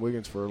Holman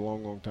Wiggins for a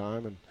long, long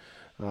time,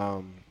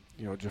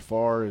 and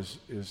Jafar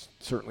is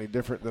certainly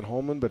different than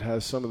Holman, but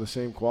has some of the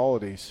same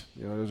qualities.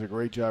 Does a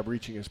great job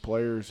reaching his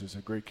players, is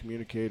a great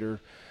communicator.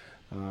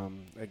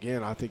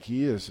 Again, I think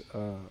he is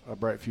a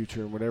bright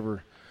future in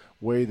whatever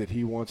way that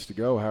he wants to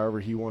go,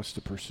 however he wants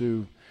to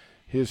pursue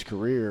his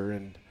career.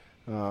 And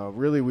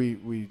really,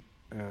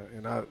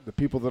 the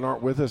people that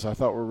aren't with us, I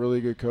thought were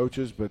really good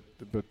coaches, but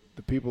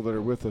the people that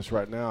are with us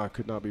right now, I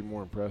could not be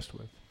more impressed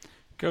with.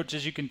 Coach,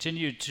 as you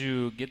continue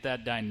to get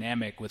that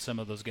dynamic with some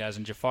of those guys,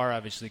 and Jafar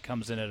obviously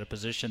comes in at a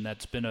position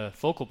that's been a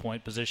focal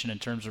point position in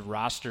terms of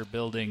roster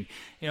building,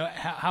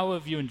 how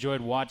have you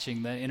enjoyed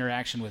watching the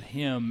interaction with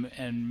him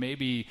and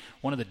maybe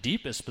one of the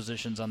deepest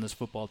positions on this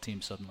football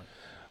team suddenly?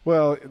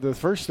 Well, the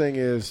first thing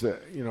is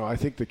that, I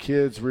think the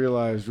kids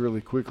realized really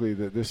quickly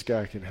that this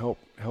guy can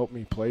help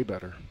me play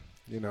better.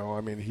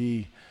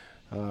 He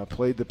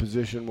played the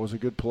position, was a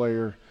good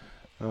player.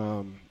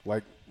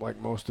 Like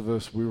most of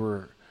us, we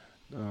were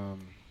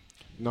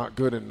not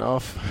good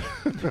enough,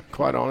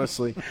 quite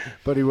honestly.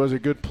 But he was a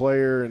good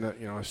player and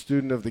a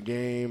student of the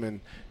game,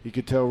 and you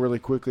could tell really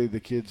quickly the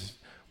kids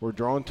were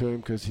drawn to him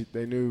because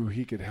they knew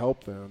he could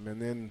help them.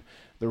 And then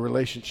the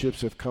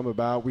relationships have come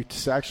about. We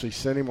actually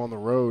sent him on the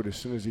road as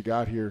soon as he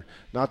got here,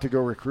 not to go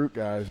recruit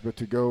guys, but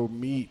to go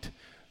meet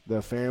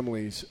the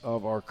families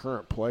of our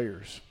current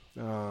players,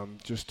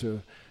 just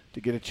to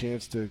get a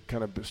chance to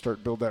kind of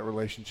start build that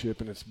relationship.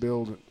 And it's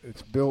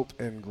built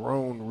and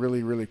grown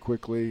really, really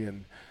quickly,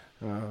 and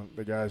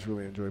the guys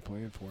really enjoy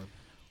playing for him.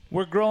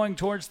 We're growing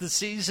towards the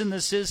season.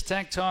 This is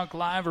Tech Talk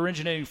Live,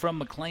 originating from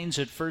McLean's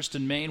at First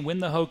and Main. When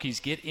the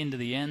Hokies get into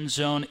the end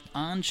zone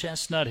on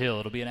Chestnut Hill,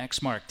 it'll be an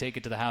Exmark Take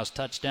It to the House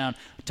touchdown.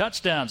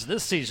 Touchdowns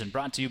this season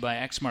brought to you by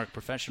Exmark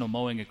Professional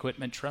Mowing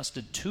Equipment,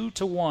 trusted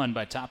 2-to-1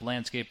 by top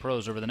landscape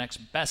pros over the next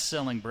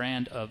best-selling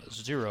brand of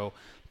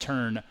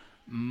zero-turn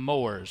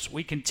mowers.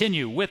 We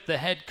continue with the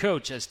head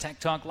coach as Tech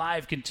Talk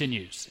Live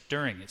continues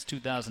during its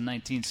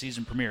 2019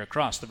 season premiere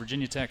across the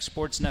Virginia Tech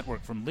Sports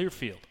Network from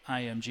Learfield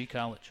IMG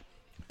College.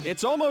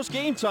 It's almost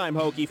game time,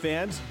 Hokie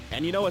fans,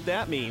 and you know what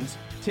that means.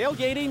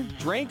 Tailgating,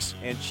 drinks,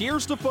 and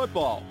cheers to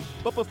football.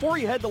 But before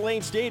you head to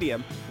Lane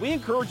Stadium, we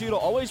encourage you to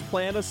always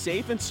plan a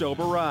safe and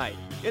sober ride.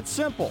 It's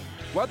simple.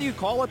 Whether you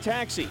call a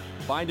taxi,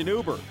 find an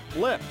Uber,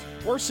 Lyft,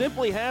 or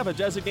simply have a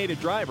designated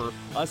driver,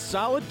 a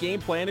solid game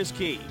plan is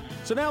key.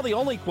 So now the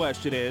only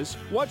question is,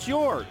 what's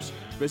yours?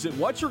 Visit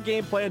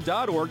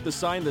whatsyourgameplan.org to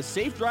sign the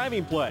Safe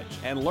Driving Pledge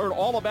and learn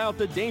all about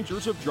the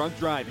dangers of drunk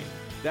driving.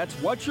 That's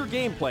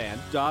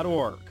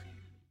whatsyourgameplan.org.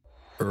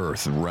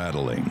 Earth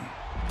rattling,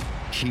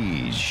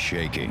 keys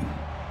shaking,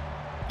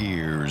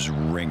 ears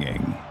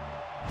ringing.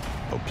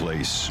 A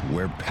place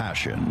where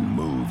passion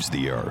moves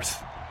the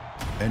earth.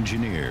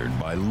 Engineered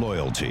by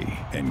loyalty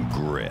and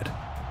grit.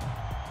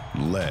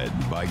 Led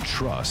by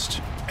trust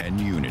and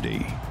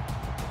unity.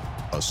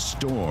 A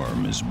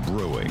storm is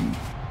brewing.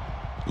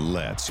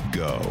 Let's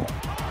go.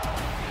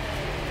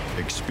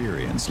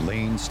 Experience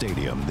Lane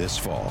Stadium this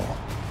fall.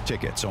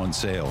 Tickets on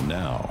sale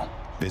now.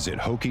 Visit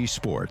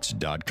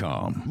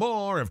Hokiesports.com.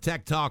 More of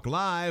Tech Talk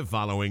Live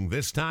following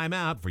this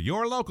timeout for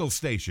your local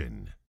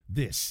station.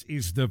 This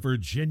is the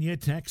Virginia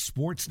Tech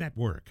Sports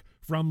Network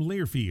from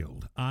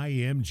Learfield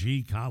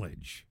IMG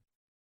College.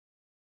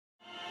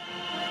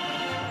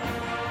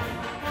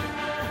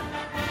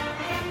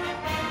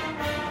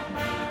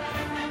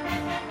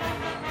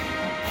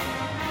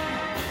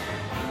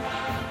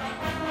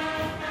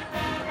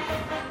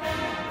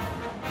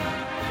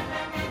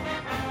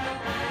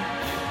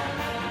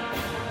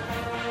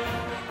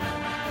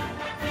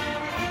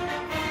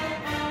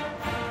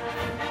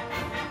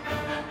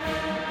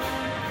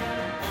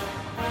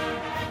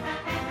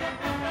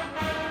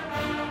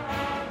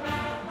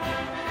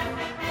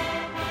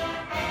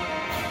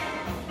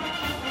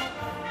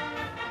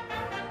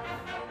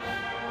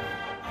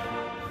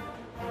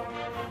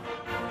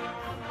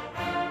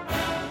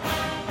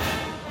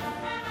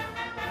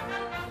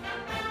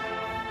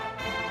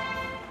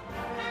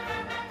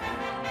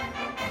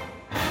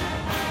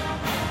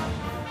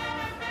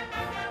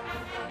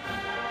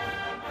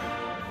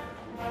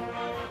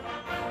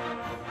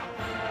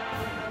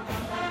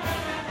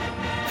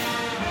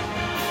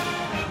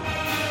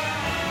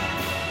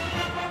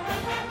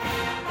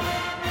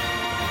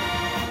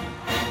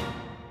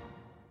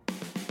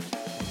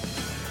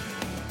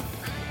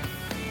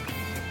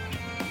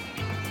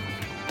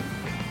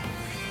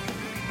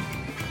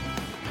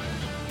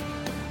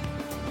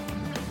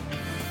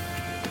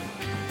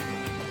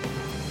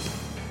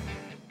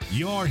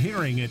 You're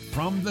hearing it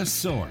from the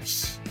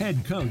source.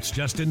 Head coach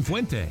Justin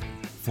Fuente.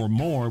 For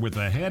more with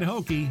the head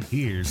Hokie,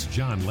 here's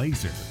John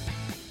Laser.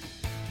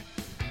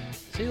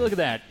 See, look at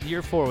that.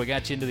 Year 4, we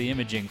got you into the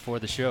imaging for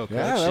the show, Coach.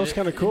 Yeah, that was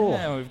kind of cool.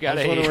 Yeah, we've got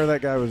I was wondering where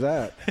that guy was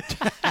at.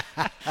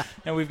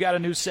 And we've got a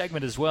new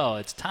segment as well.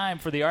 It's time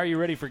for the Are You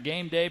Ready for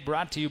Game Day,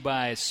 brought to you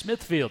by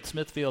Smithfield.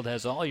 Smithfield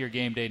has all your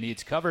game day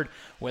needs covered,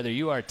 whether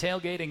you are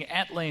tailgating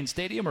at Lane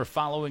Stadium or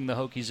following the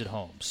Hokies at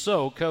home.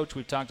 So, Coach,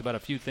 we've talked about a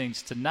few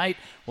things tonight.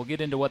 We'll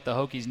get into what the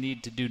Hokies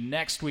need to do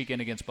next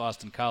weekend against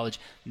Boston College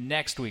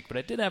next week. But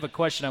I did have a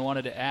question I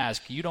wanted to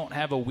ask. You don't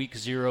have a Week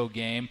 0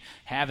 game.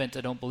 Haven't,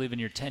 I don't believe, in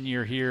your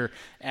tenure here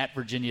at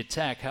Virginia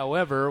Tech.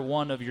 However,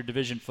 one of your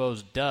division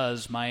foes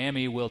does.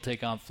 Miami will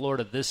take on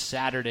Florida this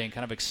Saturday and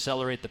kind of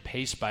accelerate the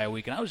pace by a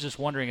week. And I was just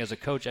wondering, as a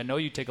coach, I know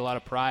you take a lot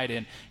of pride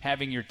in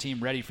having your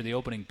team ready for the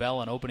opening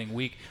bell and opening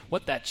week,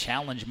 what that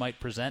challenge might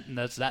present, and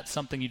is that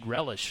something you'd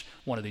relish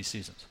one of these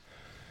seasons?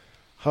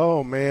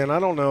 Oh, man, I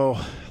don't know.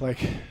 Like,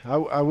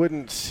 I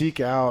wouldn't seek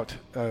out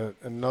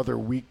another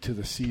week to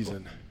the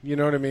season. You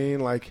know what I mean?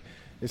 Like,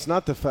 it's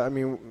not the fact, I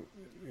mean,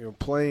 you know,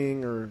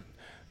 playing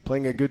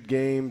a good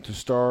game to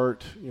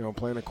start, you know,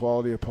 playing a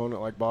quality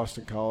opponent like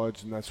Boston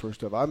College and that sort of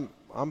stuff.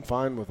 I'm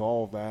fine with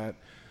all of that.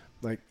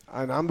 Like,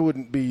 and I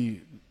wouldn't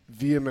be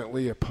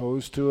vehemently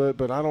opposed to it,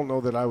 but I don't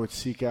know that I would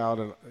seek out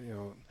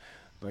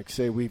like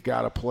say we've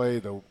got to play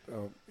the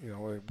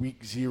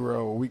Week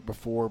 0, a week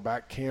before,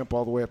 back camp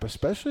all the way up,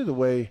 especially the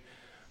way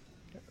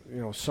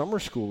summer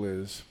school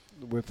is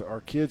with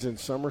our kids in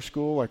summer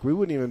school. Like, we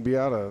wouldn't even be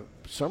out of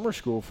summer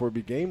school before it'd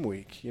be game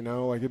week.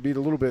 Like, it'd be a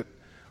little bit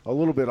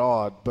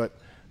odd, but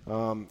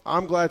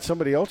I'm glad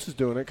somebody else is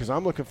doing it because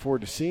I'm looking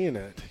forward to seeing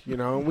it.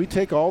 And we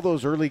take all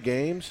those early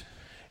games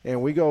and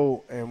we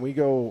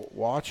go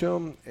watch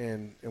them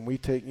and we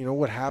take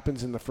what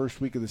happens in the first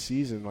week of the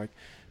season. Like,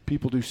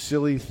 people do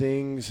silly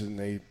things and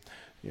they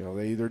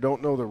either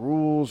don't know the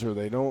rules or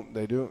they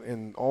do,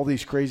 and all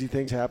these crazy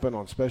things happen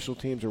on special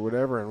teams or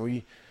whatever, and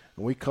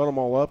we cut them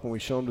all up and we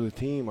show them to the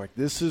team. Like,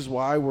 this is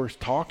why we're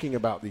talking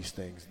about these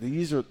things.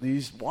 This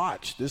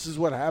is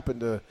what happened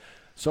to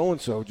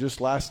so-and-so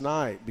just last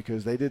night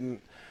because they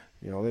didn't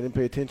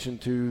pay attention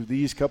to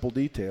these couple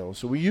details.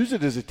 So we use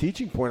it as a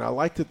teaching point. I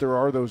like that there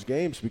are those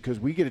games because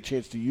we get a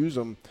chance to use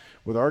them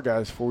with our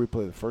guys before we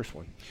play the first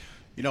one.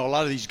 A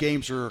lot of these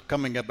games are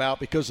coming about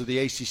because of the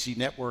ACC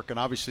network, and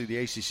obviously the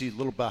ACC is a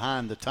little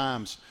behind the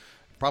times,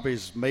 probably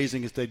as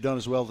amazing as they've done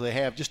as well as they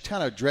have. Just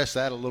kind of address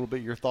that a little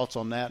bit, your thoughts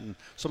on that, and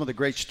some of the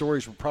great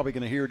stories we're probably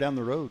going to hear down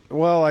the road.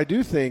 Well, I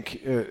do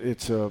think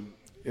it's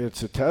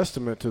a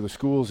testament to the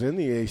schools in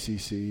the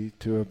ACC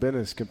to have been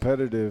as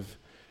competitive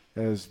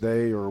as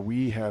they or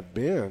we have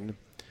been,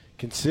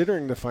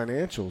 considering the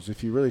financials.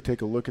 If you really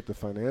take a look at the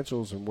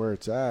financials and where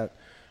it's at,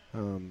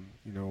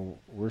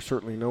 we're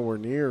certainly nowhere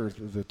near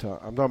the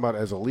top. I'm talking about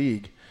as a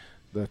league,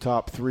 the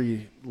top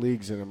 3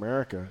 leagues in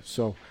America.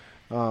 So,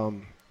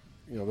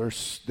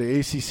 there's the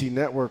ACC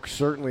network.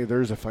 Certainly,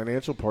 there's a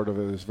financial part of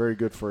it that's very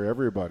good for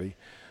everybody.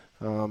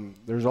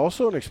 There's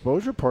also an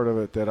exposure part of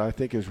it that I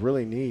think is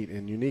really neat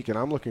and unique, and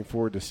I'm looking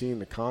forward to seeing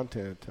the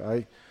content.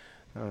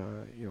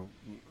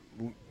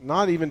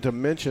 Not even to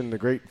mention the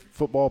great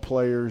football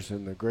players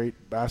and the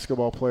great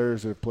basketball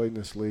players that have played in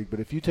this league, but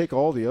if you take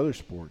all the other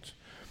sports,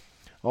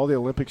 all the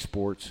Olympic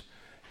sports,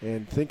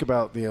 and think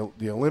about the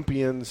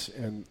Olympians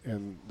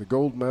and the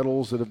gold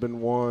medals that have been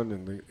won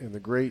and the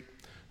great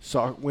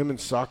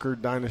women's soccer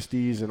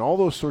dynasties and all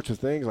those sorts of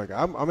things. Like,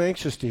 I'm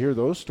anxious to hear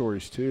those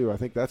stories too. I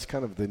think that's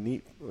kind of the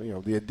neat,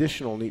 the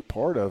additional neat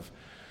part of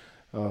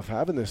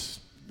having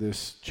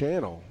this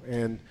channel.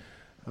 And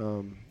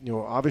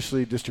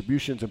obviously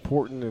distribution's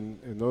important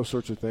and those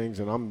sorts of things,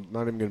 and I'm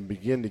not even going to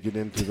begin to get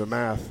into the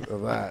math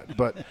of that.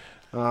 But,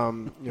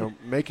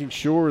 making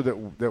sure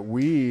that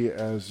we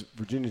as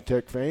Virginia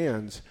Tech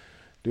fans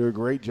do a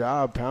great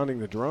job pounding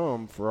the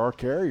drum for our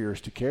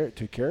carriers to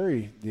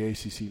carry the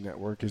ACC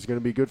network is going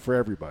to be good for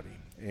everybody.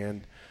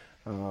 And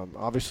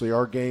obviously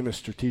our game is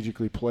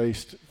strategically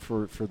placed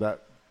for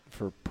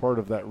part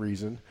of that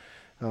reason,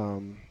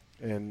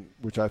 and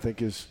which I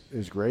think is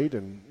great.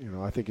 And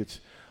I think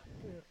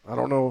I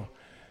don't know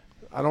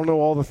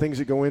all the things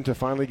that go into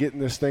finally getting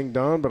this thing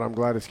done, but I'm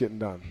glad it's getting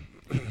done.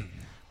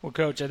 Well,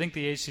 Coach, I think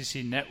the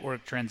ACC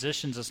network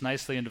transitions us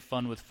nicely into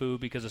Fun with Foo,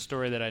 because a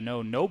story that I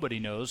know nobody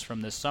knows from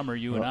this summer,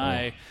 you and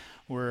I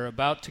were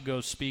about to go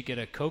speak at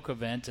a Coke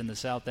event in the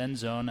South End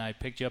Zone. I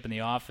picked you up in the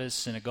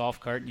office in a golf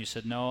cart, and you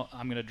said, no,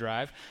 I'm going to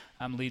drive.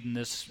 I'm leading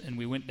this. And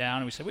we went down,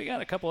 and we said, we got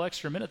a couple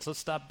extra minutes. Let's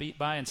stop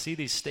by and see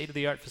these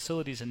state-of-the-art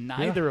facilities. And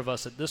neither of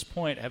us at this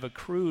point have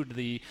accrued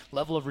the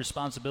level of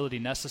responsibility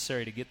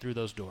necessary to get through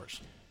those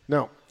doors.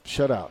 No,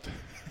 shut out.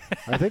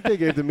 I think they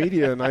gave the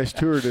media a nice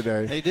tour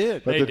today. They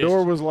did. But the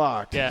door was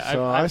locked. Yeah,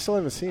 so I still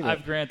haven't seen it.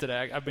 I've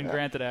been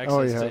granted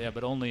access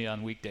but only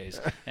on weekdays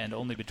and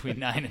only between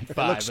 9 and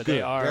 5. Looks but good.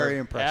 they are very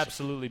impressive.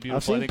 Absolutely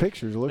beautiful. I've seen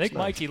pictures. It looks I think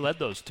nice. Mikey led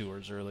those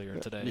tours earlier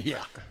today.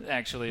 Yeah.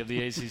 Actually, of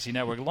the ACC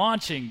Network.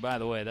 Launching, by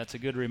the way, that's a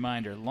good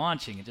reminder,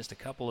 launching in just a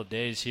couple of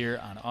days here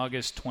on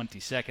August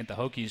 22nd. The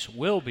Hokies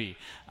will be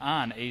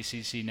on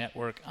ACC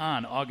Network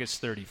on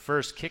August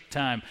 31st. Kick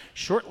time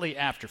shortly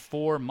after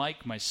 4.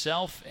 Mike,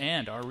 myself,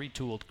 and our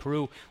retooled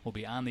crew will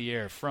be on the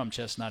air from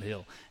Chestnut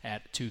Hill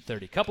at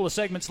 2:30. Couple of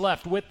segments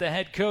left with the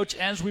head coach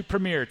as we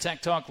premiere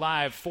Tech Talk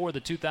Live for the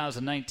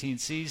 2019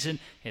 season.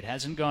 It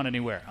hasn't gone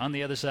anywhere. On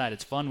the other side,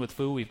 it's Fun with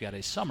Foo. We've got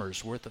a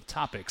summer's worth of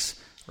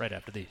topics right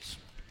after these.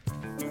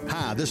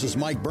 Hi, this is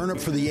Mike Burnip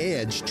for The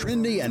Edge,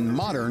 trendy and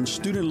modern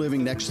student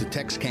living next to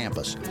Tech's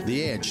campus.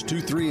 The Edge,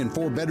 2, 3, and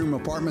 4 bedroom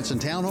apartments and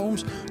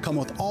townhomes come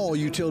with all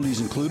utilities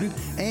included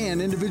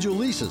and individual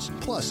leases.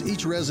 Plus,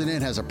 each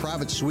resident has a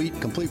private suite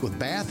complete with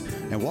bath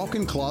and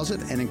walk-in closet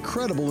and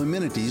incredible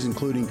amenities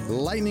including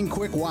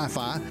lightning-quick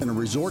Wi-Fi and a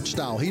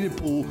resort-style heated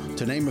pool,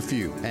 to name a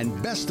few.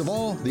 And best of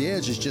all, The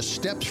Edge is just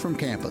steps from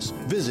campus.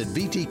 Visit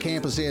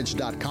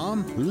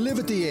vtcampusedge.com. Live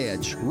at The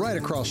Edge, right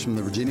across from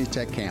the Virginia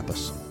Tech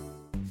campus.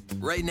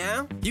 Right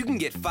now, you can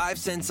get 5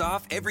 cents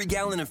off every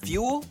gallon of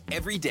fuel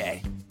every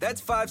day. That's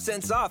 5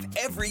 cents off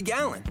every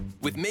gallon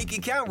with Make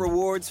It Count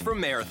rewards from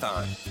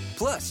Marathon.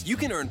 Plus, you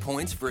can earn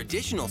points for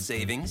additional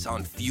savings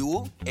on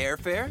fuel,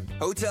 airfare,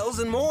 hotels,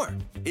 and more.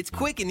 It's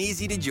quick and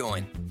easy to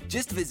join.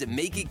 Just visit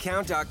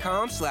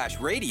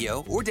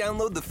makeitcount.com/radio or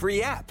download the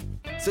free app.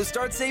 So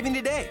start saving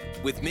today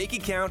with Make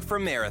It Count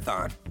from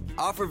Marathon.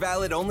 Offer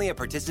valid only at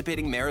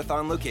participating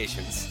Marathon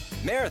locations.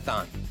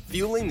 Marathon,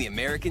 fueling the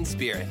American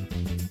spirit.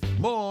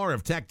 More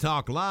of Tech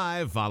Talk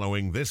Live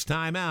following this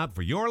time out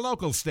for your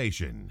local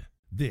station.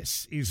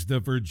 This is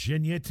the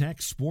Virginia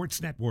Tech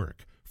Sports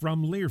Network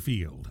from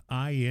Learfield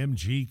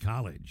IMG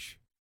College.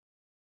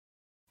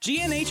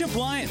 G&H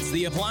Appliance,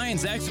 the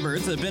appliance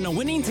experts, have been a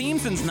winning team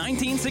since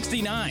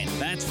 1969.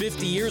 That's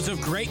 50 years of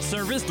great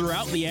service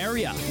throughout the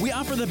area. We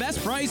offer the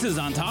best prices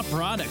on top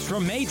products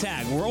from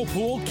Maytag,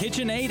 Whirlpool,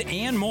 KitchenAid,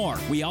 and more.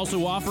 We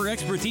also offer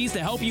expertise to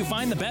help you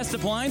find the best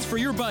appliance for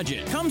your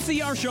budget. Come see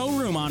our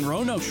showroom on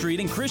Roanoke Street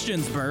in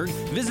Christiansburg.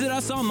 Visit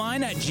us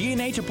online at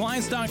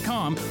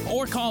gnhappliance.com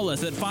or call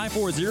us at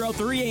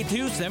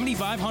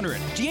 540-382-7500.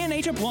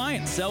 G&H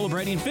Appliance,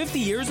 celebrating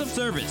 50 years of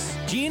service.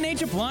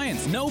 G&H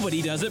Appliance,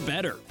 nobody does it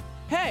better.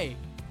 Hey,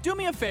 do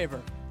me a favor.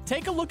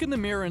 Take a look in the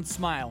mirror and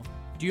smile.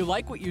 Do you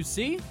like what you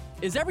see?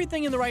 Is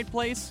everything in the right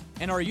place?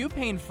 And are you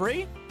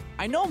pain-free?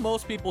 I know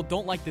most people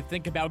don't like to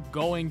think about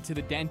going to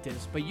the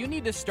dentist, but you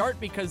need to start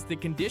because the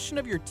condition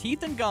of your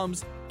teeth and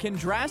gums can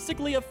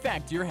drastically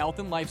affect your health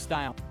and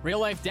lifestyle. Real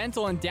Life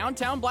Dental in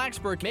downtown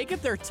Blacksburg make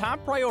it their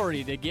top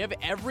priority to give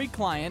every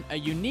client a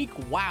unique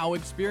wow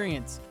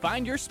experience.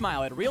 Find your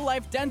smile at Real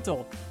Life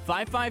Dental,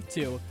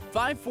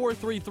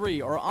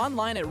 552-5433, or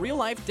online at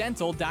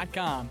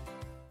reallifedental.com.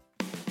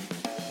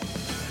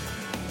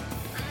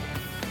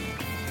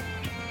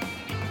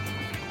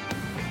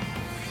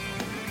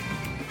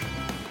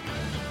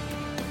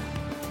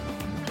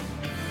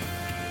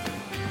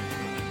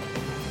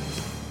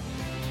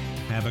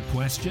 Have a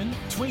question?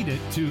 Tweet it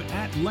to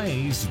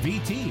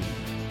 @LaysVT.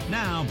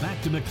 Now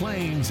back to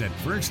McLean's at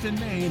First and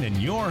Main and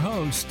your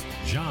host,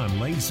 John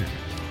Laser.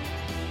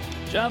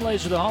 John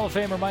Laser, the Hall of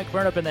Famer Mike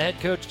Burnip, and the head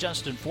coach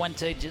Justin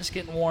Fuente just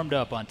getting warmed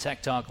up on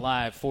Tech Talk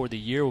Live for the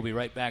year. We'll be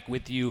right back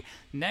with you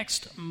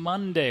next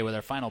Monday with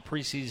our final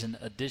preseason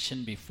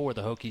edition before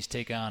the Hokies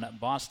take on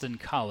Boston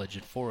College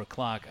at 4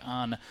 o'clock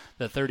on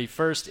the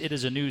 31st. It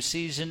is a new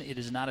season. It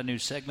is not a new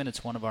segment.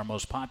 It's one of our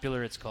most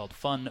popular. It's called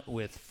Fun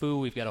with Foo.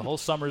 We've got a whole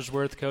summer's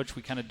worth, Coach.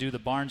 We kind of do the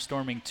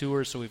barnstorming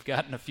tour, so we've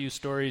gotten a few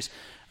stories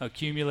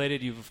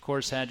accumulated. You've, of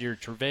course, had your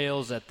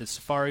travails at the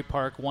Safari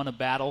Park, won a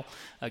battle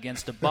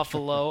against a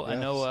buffalo. Yes.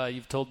 I know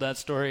you've told that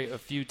story a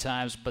few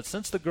times, but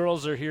since the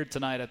girls are here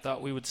tonight, I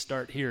thought we would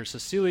start here.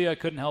 Cecilia, I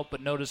couldn't help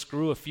but notice,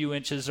 grew a few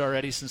inches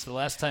already since the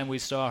last time we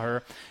saw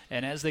her,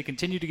 and as they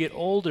continue to get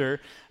older,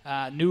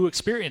 new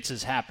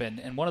experiences happen,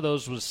 and one of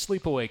those was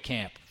sleepaway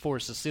camp for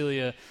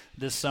Cecilia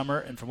this summer.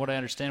 And from what I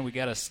understand, we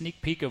got a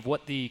sneak peek of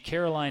what the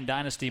Caroline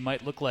dynasty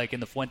might look like in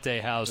the Fuente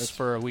house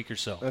for a week or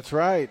so. That's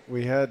right.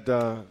 We had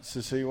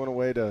Cecilia went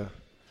away to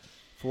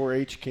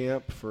 4-H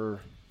camp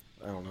for,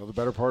 the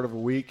better part of a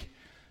week.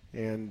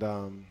 And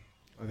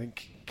I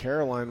think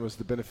Caroline was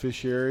the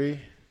beneficiary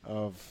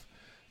of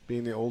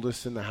being the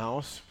oldest in the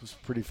house. Was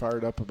pretty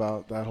fired up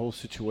about that whole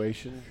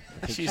situation.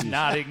 She's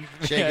nodding,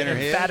 shaking her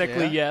head,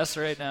 emphatically yes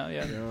right now.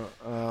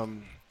 Yeah.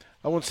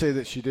 I won't say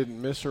that she didn't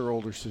miss her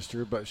older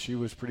sister, but she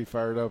was pretty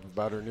fired up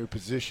about her new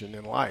position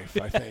in life,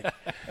 I think.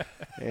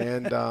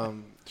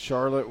 And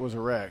Charlotte was a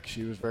wreck.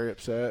 She was very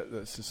upset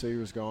that Cecilia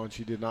was gone.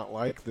 She did not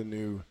like the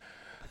new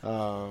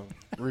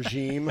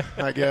regime,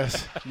 I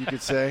guess you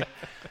could say.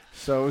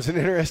 So it was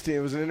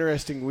an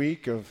interesting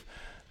week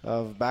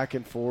of back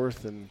and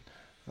forth, and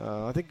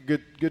I think a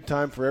good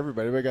time for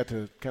everybody. We got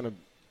to kind of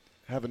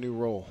have a new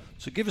role.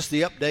 So give us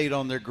the update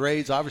on their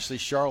grades. Obviously,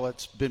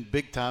 Charlotte's been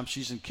big time.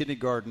 She's in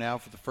kindergarten now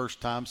for the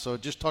first time. So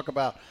just talk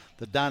about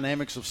the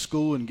dynamics of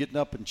school and getting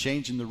up and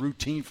changing the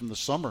routine from the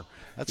summer.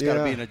 That's got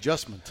to be an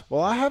adjustment.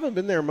 Well, I haven't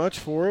been there much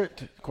for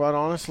it, quite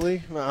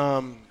honestly.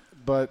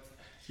 But,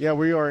 yeah,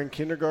 we are in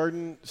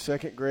kindergarten,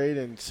 second grade,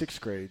 and sixth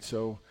grade.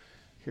 So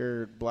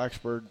here at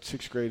Blacksburg,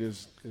 sixth grade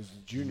is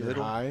junior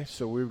high,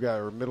 so we've got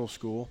our middle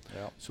school.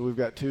 Yep. So we've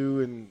got two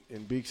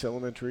in Beeks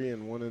Elementary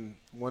and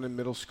one in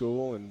middle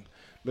school, and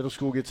middle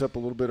school gets up a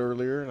little bit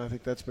earlier, and I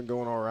think that's been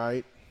going all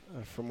right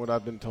from what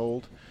I've been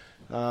told.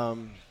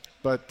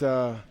 But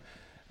I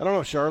don't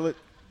know, Charlotte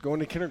going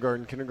to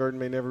kindergarten. Kindergarten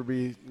may never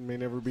be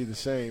the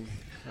same.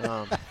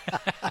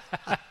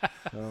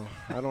 So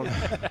I don't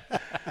know.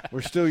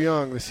 We're still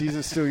young. The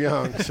season's still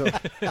young, so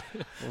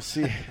we'll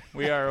see.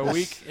 We are a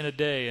week and a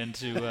day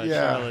into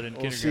Charlotte and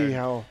kindergarten. We'll see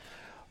how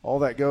all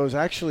that goes.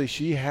 Actually,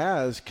 she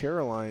has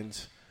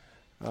Caroline's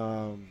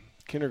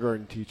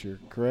kindergarten teacher,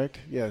 correct?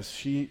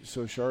 Yes.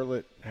 So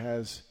Charlotte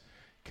has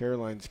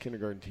Caroline's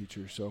kindergarten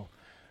teacher. So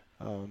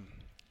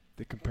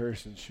the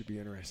comparisons should be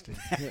interesting.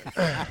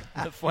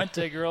 The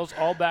Fuente girls,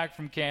 all back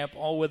from camp,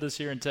 all with us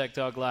here in Tech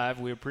Talk Live.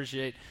 We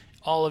appreciate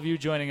all of you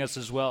joining us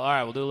as well. All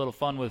right, we'll do a little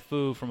fun with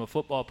Fu from a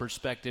football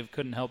perspective.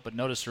 Couldn't help but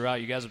notice throughout,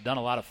 you guys have done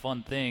a lot of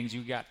fun things.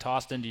 You got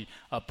tossed into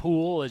a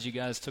pool as you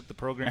guys took the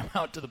program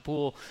out to the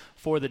pool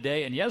for the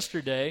day. And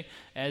yesterday,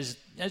 as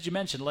you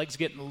mentioned, legs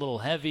getting a little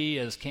heavy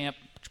as camp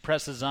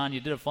presses on.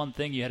 You did a fun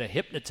thing. You had a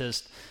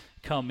hypnotist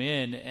come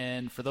in,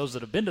 and for those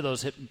that have been to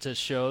those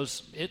hypnotist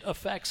shows, it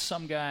affects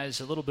some guys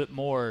a little bit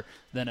more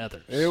than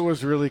others. It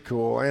was really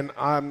cool, and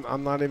I'm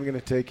not even going to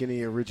take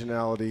any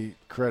originality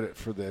credit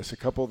for this. A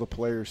couple of the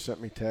players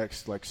sent me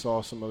texts,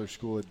 saw some other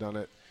school had done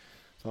it.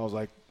 So I was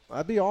like,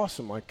 that'd be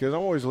awesome, because I'm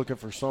always looking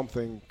for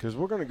something, because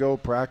we're going to go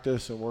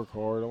practice and work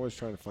hard. I'm always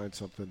trying to find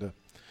something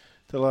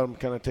to let them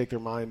kind of take their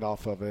mind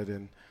off of it.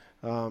 And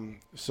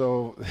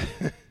so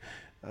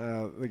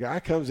the guy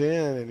comes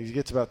in, and he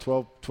gets about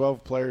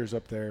 12 players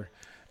up there,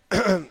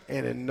 and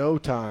in no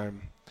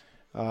time,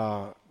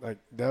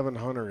 Devin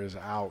Hunter is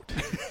out.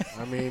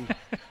 I mean,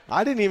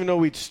 I didn't even know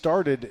we'd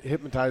started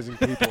hypnotizing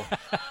people,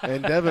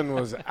 and Devin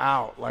was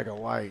out like a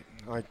light,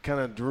 kind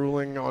of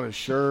drooling on his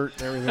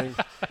shirt and everything,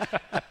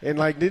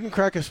 and didn't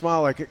crack a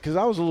smile, because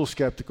I was a little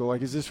skeptical,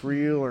 is this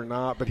real or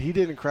not? But he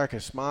didn't crack a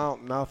smile,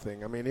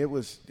 nothing. I mean, it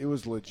was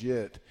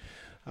legit.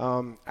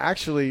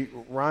 Actually,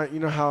 Ryan, you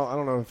know how, I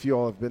don't know if you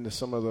all have been to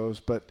some of those,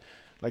 but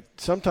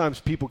sometimes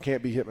people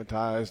can't be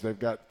hypnotized. They've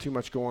got too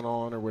much going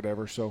on or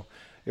whatever. So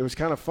it was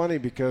kind of funny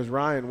because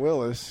Ryan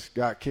Willis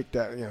got kicked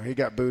out. He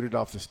got booted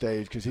off the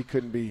stage because he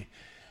couldn't be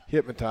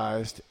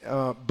hypnotized.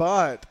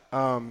 But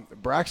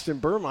Braxton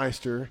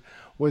Burmeister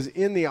was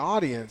in the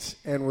audience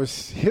and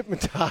was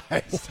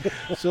hypnotized.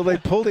 So they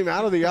pulled him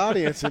out of the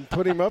audience and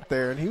put him up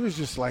there, and he was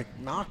just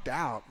knocked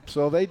out.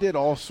 So they did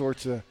all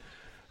sorts of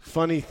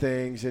funny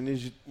things, and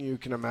as you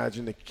can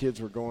imagine, the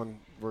kids were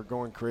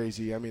going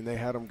crazy. I mean, they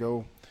had them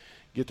go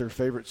get their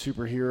favorite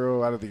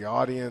superhero out of the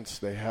audience.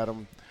 They had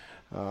them,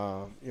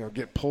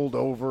 get pulled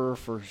over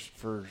for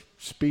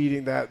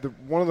speeding.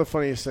 One of the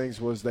funniest things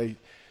was they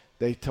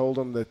told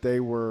them that they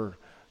were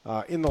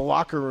in the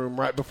locker room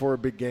right before a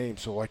big game.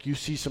 So you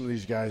see some of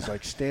these guys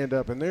stand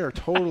up, and they are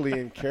totally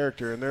in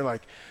character, and they're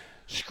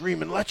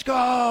screaming, "Let's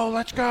go,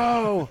 let's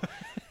go!"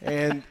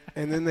 and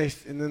then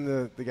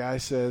the guy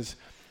says,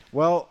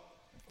 "Well,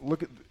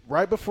 look,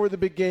 right before the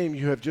big game,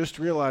 you have just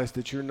realized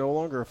that you're no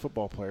longer a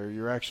football player.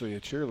 You're actually a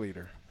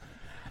cheerleader."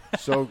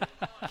 So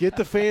get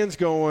the fans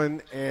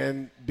going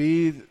and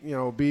be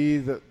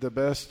the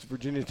best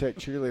Virginia Tech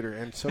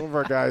cheerleader. And some of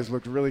our guys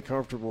looked really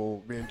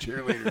comfortable being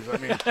cheerleaders. I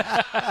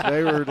mean,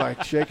 they were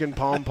like shaking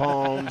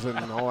pom-poms and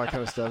all that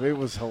kind of stuff. It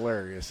was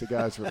hilarious. The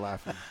guys were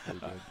laughing pretty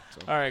good.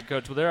 So. All right,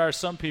 Coach. Well, there are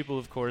some people,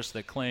 of course,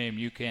 that claim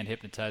you can't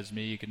hypnotize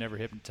me. You can never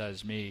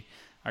hypnotize me.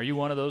 Are you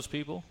one of those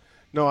people?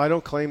 No, I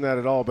don't claim that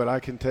at all, but I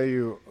can tell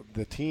you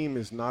the team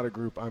is not a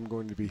group I'm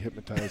going to be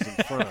hypnotized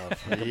in front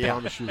of. I can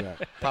promise you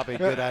that. Probably a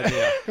good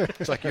idea.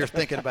 It's like you're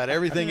thinking about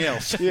everything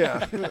else.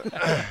 Yeah.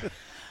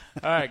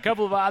 All right, a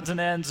couple of odds and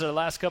ends,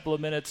 last couple of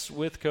minutes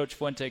with Coach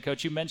Fuente.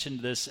 Coach, you mentioned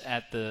this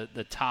at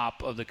the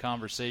top of the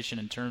conversation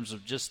in terms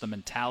of just the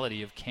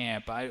mentality of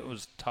camp. I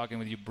was talking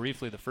with you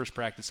briefly the first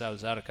practice I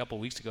was out a couple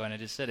of weeks ago, and I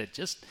just said it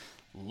just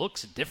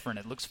looks different.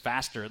 It looks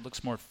faster. It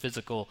looks more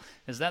physical.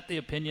 Is that the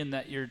opinion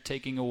that you're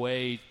taking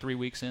away 3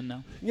 weeks in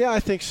now? Yeah, I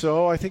think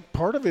so. I think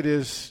part of it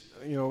is,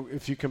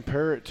 if you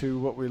compare it to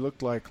what we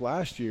looked like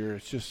last year,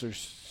 it's just there's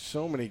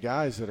so many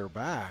guys that are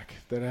back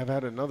that have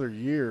had another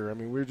year. I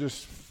mean, we're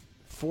just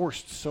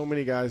forced so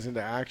many guys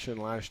into action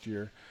last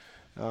year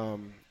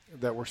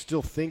that were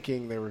still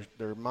thinking,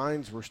 their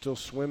minds were still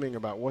swimming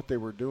about what they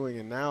were doing,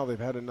 and now they've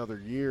had another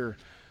year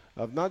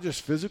of not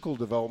just physical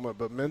development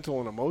but mental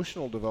and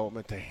emotional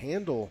development to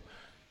handle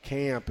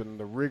camp and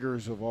the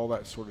rigors of all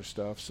that sort of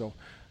stuff. So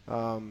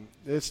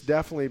it's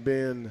definitely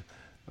been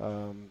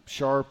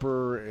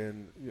sharper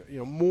and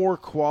more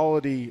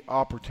quality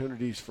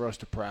opportunities for us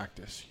to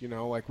practice.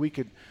 Like we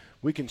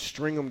can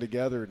string them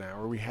together now,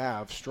 or we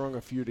have strung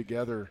a few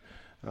together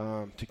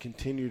to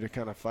continue to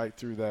kind of fight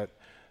through that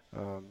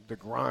the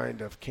grind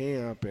of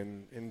camp,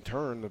 and in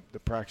turn the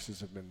practices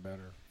have been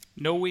better.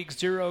 No week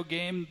 0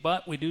 game,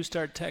 but we do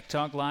start Tech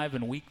Talk Live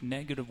in week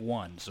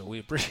 -1. So we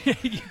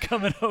appreciate you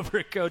coming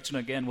over, Coach. And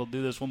again, we'll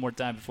do this one more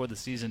time before the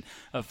season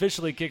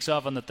officially kicks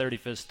off on the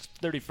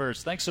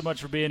 31st. Thanks so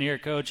much for being here,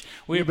 Coach.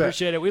 We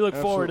appreciate it. We look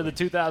forward to the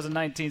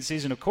 2019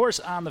 season, of course,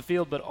 on the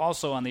field, but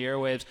also on the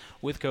airwaves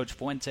with Coach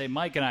Fuente.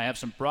 Mike and I have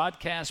some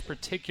broadcast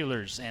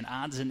particulars and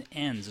odds and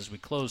ends as we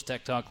close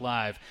Tech Talk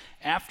Live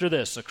after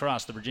this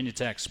across the Virginia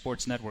Tech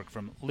Sports Network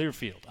from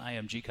Learfield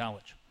IMG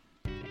College.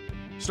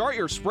 Start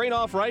your spring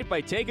off right by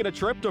taking a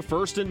trip to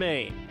First and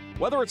Main.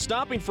 Whether it's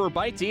stopping for a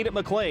bite to eat at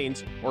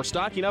McLean's or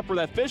stocking up for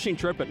that fishing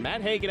trip at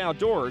Matt Hagen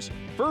Outdoors,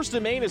 First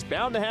and Main is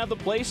bound to have the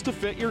place to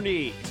fit your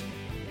needs.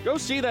 Go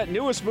see that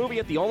newest movie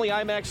at the only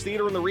IMAX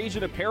theater in the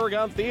region at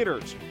Paragon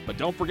Theaters. But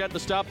don't forget to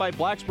stop by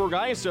Blacksburg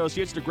Eye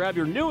Associates to grab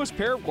your newest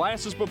pair of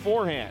glasses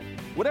beforehand.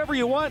 Whatever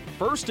you want,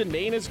 First and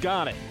Main has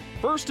got it.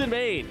 First and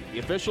Main, the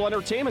official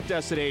entertainment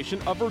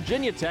destination of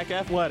Virginia Tech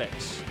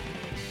Athletics.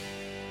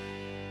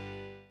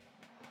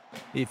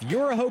 If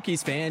you're a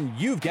Hokies fan,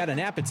 you've got an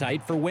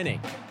appetite for winning.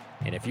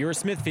 And if you're a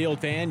Smithfield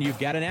fan, you've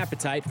got an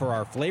appetite for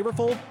our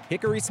flavorful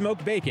hickory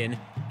smoked bacon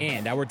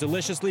and our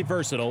deliciously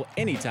versatile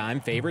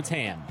anytime favorites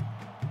ham.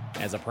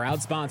 As a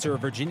proud sponsor of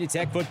Virginia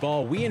Tech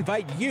football, we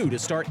invite you to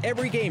start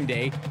every game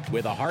day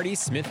with a hearty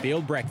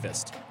Smithfield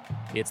breakfast.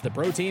 It's the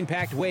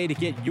protein-packed way to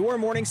get your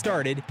morning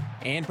started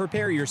and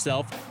prepare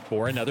yourself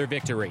for another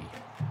victory.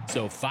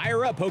 So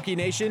fire up, Hokie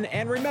Nation,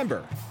 and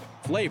remember,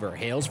 flavor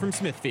hails from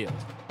Smithfield.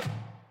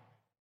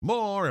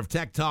 More of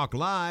Tech Talk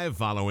Live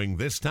following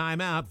this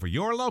timeout for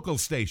your local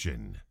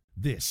station.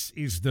 This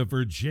is the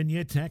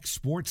Virginia Tech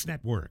Sports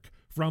Network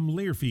from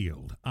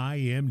Learfield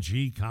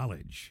IMG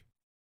College.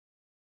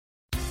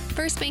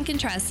 First Bank &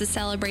 Trust is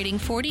celebrating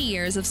 40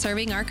 years of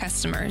serving our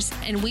customers,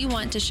 and we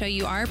want to show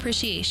you our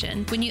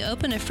appreciation. When you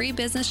open a free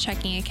business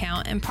checking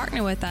account and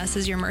partner with us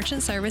as your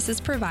merchant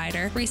services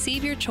provider,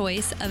 receive your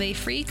choice of a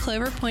free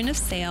Clover Point of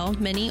Sale,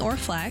 Mini or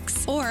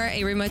Flex, or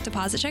a remote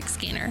deposit check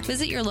scanner.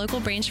 Visit your local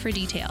branch for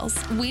details.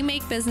 We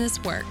make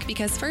business work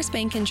because First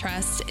Bank &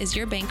 Trust is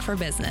your bank for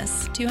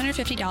business.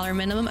 $250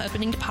 minimum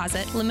opening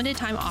deposit, limited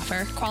time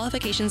offer,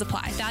 qualifications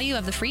apply. Value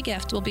of the free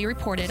gift will be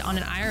reported on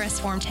an IRS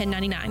Form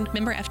 1099.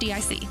 Member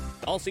FDIC.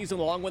 All season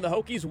long, when the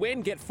Hokies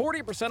win, get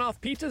 40% off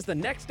pizzas the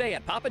next day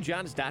at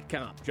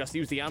papajohns.com. Just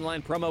use the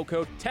online promo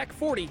code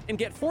TECH40 and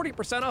get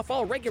 40% off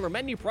all regular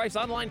menu price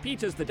online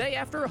pizzas the day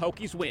after a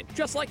Hokies win.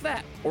 Just like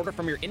that. Order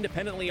from your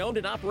independently owned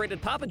and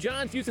operated Papa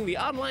John's using the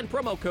online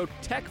promo code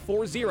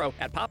TECH40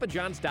 at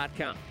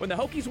papajohns.com. When the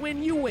Hokies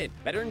win, you win.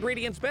 Better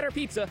ingredients, better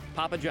pizza.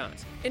 Papa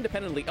John's.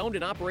 Independently owned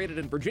and operated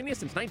in Virginia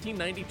since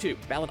 1992.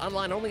 Valid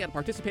online only at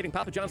participating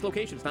Papa John's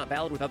locations. Not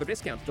valid with other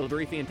discounts.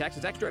 Delivery fee and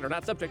taxes extra and are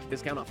not subject to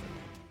discount offer.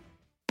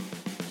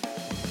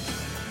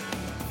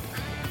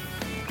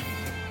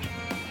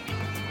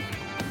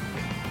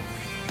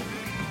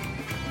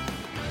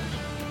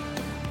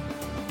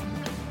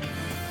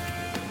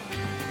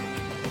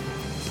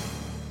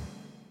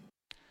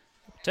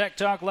 Tech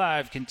Talk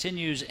Live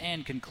continues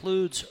and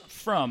concludes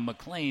from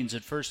McLean's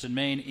at First and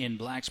Main in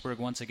Blacksburg.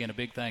 Once again, a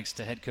big thanks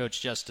to head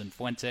coach Justin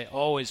Fuente.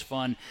 Always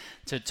fun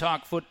to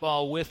talk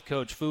football with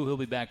Coach Fu. He'll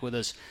be back with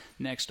us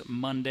next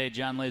Monday.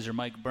 John Laser,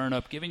 Mike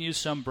Burnup, giving you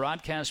some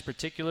broadcast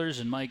particulars.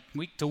 And Mike,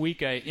 week to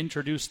week, I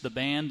introduce the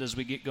band as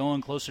we get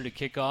going closer to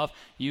kickoff.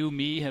 You,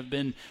 me, have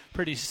been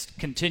pretty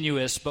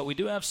continuous, but we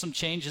do have some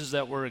changes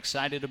that we're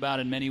excited about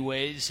in many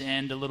ways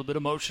and a little bit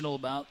emotional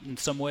about in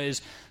some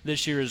ways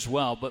this year as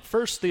well. But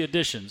first, the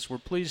additions. We're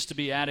pleased to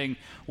be adding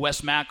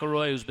Wes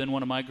McElroy, who's been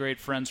one of my great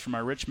friends from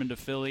our Richmond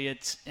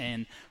affiliates.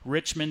 And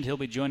Richmond, he'll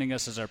be joining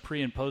us as our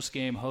pre- and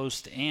post-game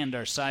host and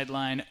our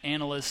sideline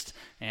analyst.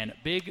 And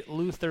Big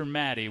Luther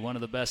Maddie, one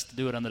of the best to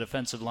do it on the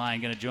defensive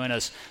line, going to join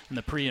us in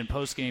the pre- and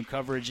post-game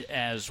coverage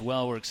as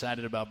well. We're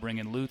excited about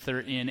bringing Luther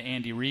in.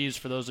 Andy Reeves,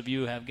 for those of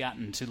you who have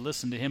gotten to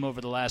listen to him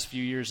over the last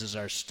few years, as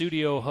our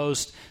studio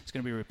host. He's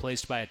going to be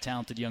replaced by a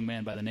talented young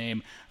man by the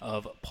name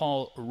of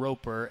Paul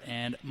Roper.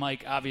 And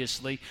Mike,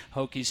 obviously,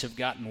 Hokies have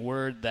gotten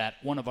word that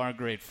one of our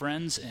great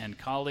friends and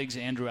colleagues,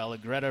 Andrew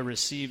Allegretta,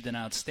 received an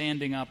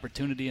outstanding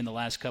opportunity in the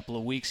last couple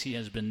of weeks. He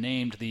has been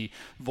named the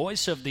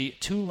voice of the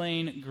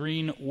Tulane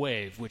Green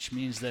Wave, which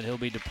means that he'll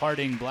be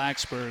departing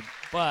Blacksburg,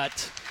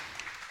 but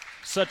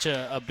such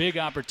a big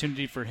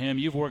opportunity for him.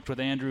 You've worked with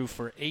Andrew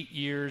for 8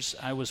 years.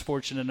 I was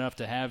fortunate enough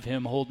to have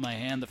him hold my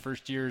hand the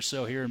first year or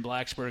so here in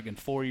Blacksburg and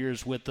 4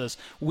 years with us.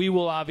 We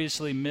will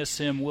obviously miss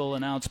him. We'll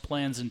announce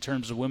plans in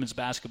terms of women's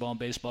basketball and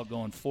baseball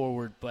going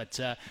forward, but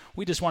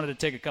we just wanted to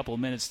take a couple of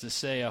minutes to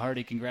say a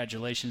hearty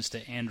congratulations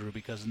to Andrew,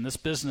 because in this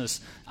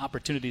business,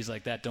 opportunities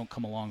like that don't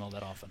come along all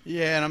that often.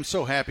 Yeah, and I'm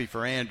so happy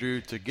for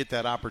Andrew to get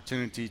that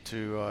opportunity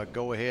to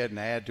go ahead and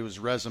add to his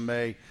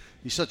resume.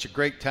 He's such a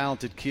great,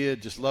 talented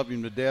kid. Just love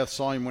him to death.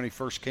 Saw him when he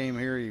first came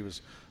here. He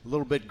was a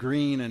little bit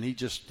green, and he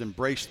just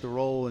embraced the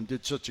role and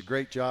did such a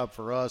great job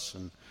for us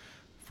and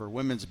for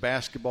women's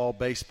basketball,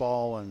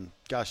 baseball, and,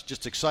 gosh,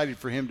 just excited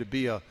for him to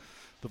be the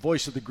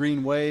voice of the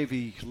Green Wave.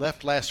 He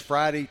left last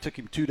Friday. Took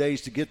him 2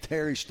 days to get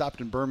there. He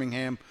stopped in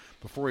Birmingham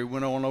before he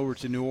went on over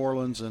to New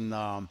Orleans,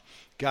 and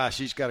gosh,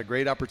 he's got a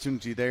great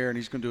opportunity there, and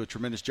he's going to do a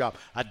tremendous job.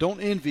 I don't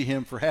envy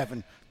him for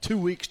having 2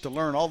 weeks to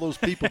learn all those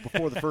people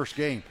before the first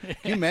game. Can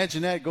you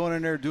imagine that, going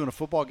in there doing a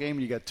football game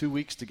and you got 2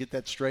 weeks to get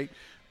that straight?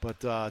 But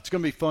it's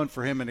going to be fun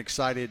for him, and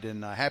excited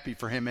and happy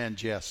for him and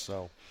Jess.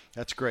 So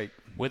that's great.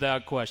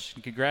 Without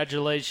question.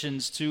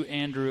 Congratulations to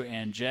Andrew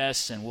and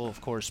Jess, and we'll,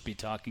 of course, be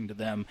talking to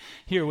them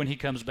here when he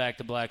comes back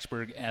to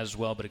Blacksburg as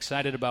well. But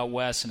excited about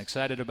Wes and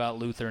excited about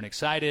Luther, and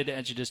excited,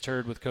 as you just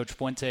heard with Coach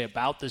Fuente,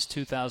 about this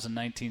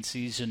 2019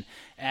 season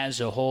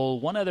as a whole.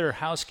 One other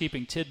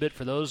housekeeping tidbit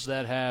for those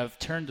that have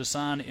turned us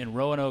on in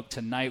Roanoke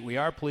tonight. We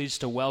are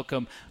pleased to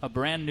welcome a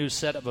brand new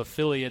set of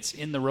affiliates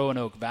in the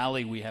Roanoke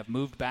Valley. We have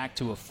moved back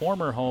to a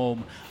former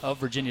home of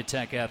Virginia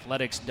Tech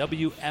Athletics,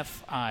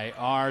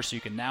 WFIR, so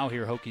you can now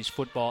hear Hokies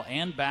football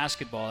and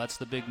basketball. That's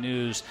the big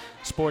news.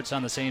 Sports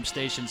on the same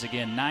stations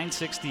again,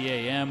 960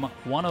 AM,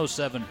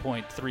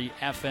 107.3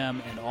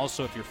 FM, and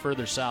also if you're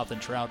further south in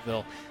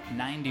Troutville,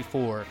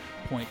 94.5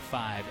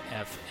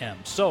 FM.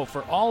 So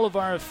for all of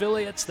our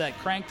affiliates that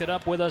cranked it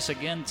up with us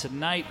again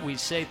tonight, we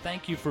say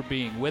thank you for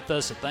being with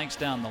us. And thanks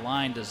down the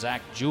line to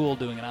Zach Jewell,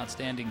 doing an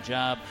outstanding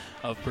job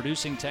of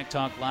producing Tech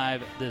Talk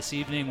Live this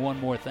evening. One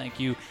more thank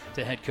you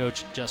to head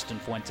coach Justin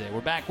Fuente.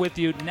 We're back with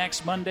you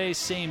next Monday,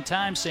 same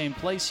time, same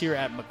place here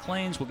at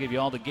McLean's. We'll give you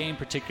all the game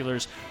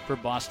particulars for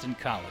Boston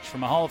College.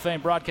 From a Hall of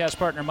Fame broadcast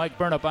partner, Mike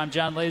Burnup, I'm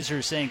John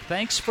Laser, saying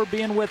thanks for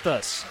being with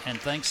us, and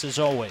thanks as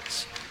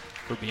always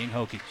for being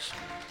Hokies.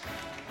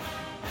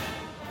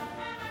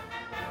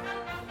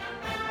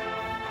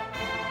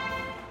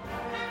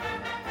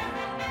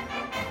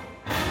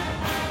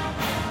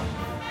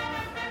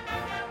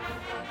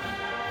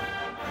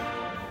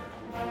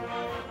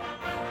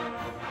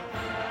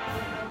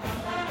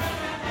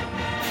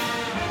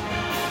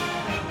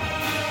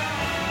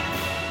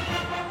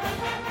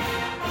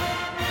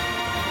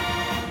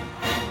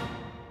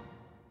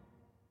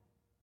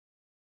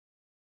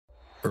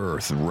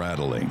 Earth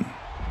rattling,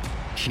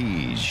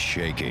 keys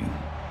shaking,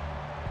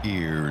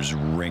 ears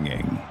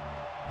ringing.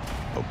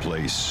 A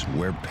place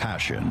where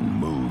passion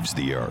moves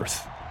the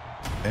earth.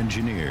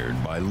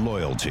 Engineered by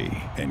loyalty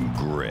and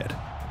grit.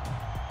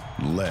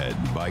 Led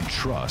by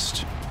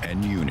trust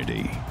and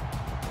unity.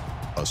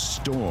 A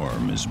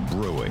storm is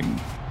brewing.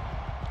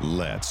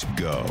 Let's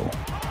go.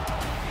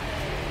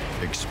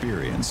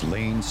 Experience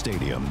Lane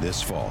Stadium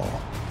this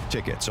fall.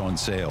 Tickets on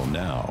sale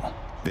now.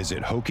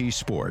 Visit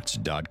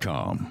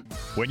Hokiesports.com.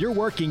 When you're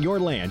working your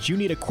lands, you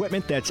need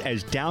equipment that's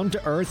as down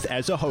to earth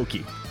as a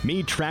Hokie.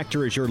 Meade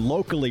Tractor is your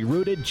locally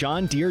rooted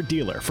John Deere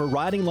dealer for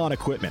riding lawn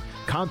equipment,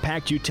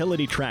 compact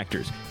utility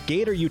tractors,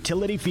 Gator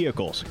utility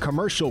vehicles,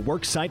 commercial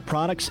worksite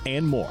products,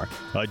 and more.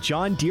 A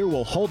John Deere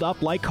will hold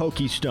up like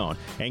Hokie Stone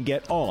and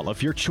get all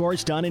of your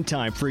chores done in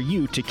time for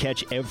you to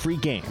catch every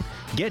game.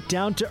 Get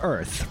down to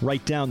earth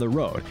right down the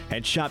road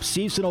and shop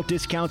seasonal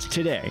discounts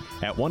today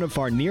at one of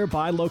our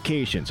nearby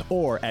locations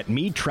or at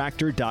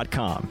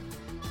meadtractor.com.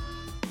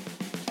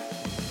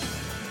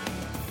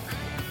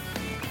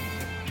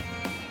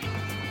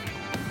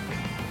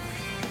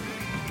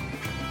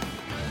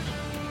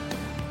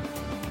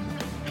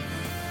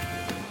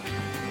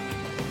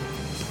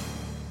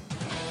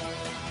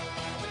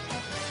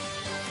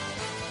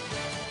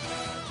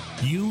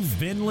 You've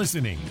been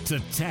listening to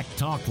Tech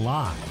Talk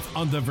Live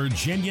on the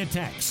Virginia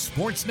Tech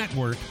Sports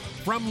Network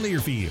from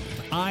Learfield,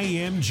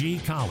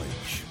 IMG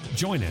College.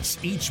 Join us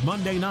each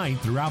Monday night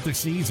throughout the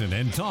season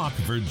and talk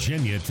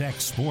Virginia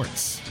Tech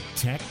sports.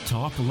 Tech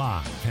Talk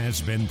Live has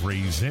been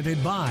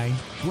presented by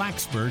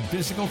Blacksburg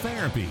Physical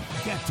Therapy.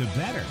 Get to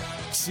better.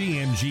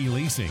 CMG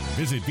Leasing.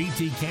 Visit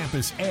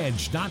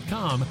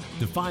VTCampusEdge.com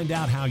to find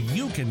out how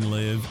you can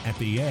live at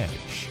the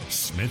edge.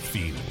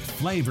 Smithfield.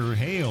 Flavor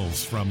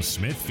hails from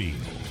Smithfield.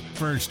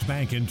 First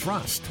Bank and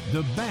Trust,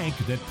 the bank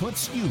that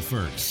puts you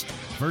first.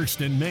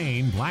 First and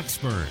Main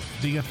Blacksburg,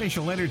 the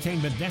official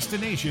entertainment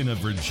destination of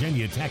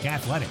Virginia Tech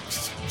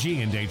Athletics.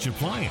 G&H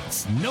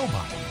Appliance,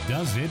 nobody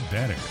does it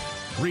better.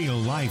 Real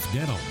Life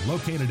Dental,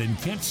 located in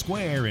Kent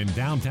Square in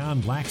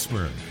downtown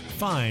Blacksburg.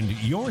 Find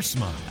your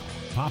smile.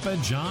 Papa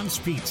John's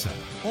Pizza.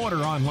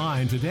 Order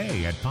online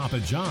today at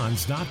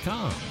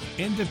papajohns.com.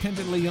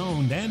 Independently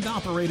owned and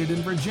operated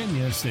in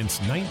Virginia since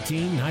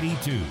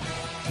 1992.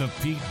 The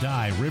Pete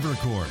Dye River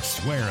Course,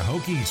 where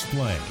Hokies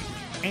play.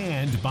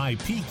 And by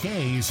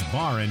PK's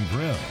Bar and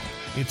Grill.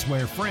 It's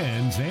where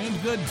friends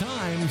and good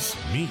times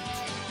meet.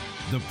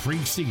 The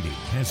preceding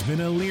has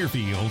been a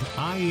Learfield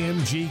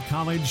IMG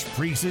College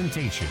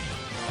presentation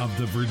of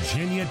the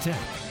Virginia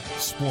Tech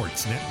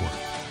Sports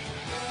Network.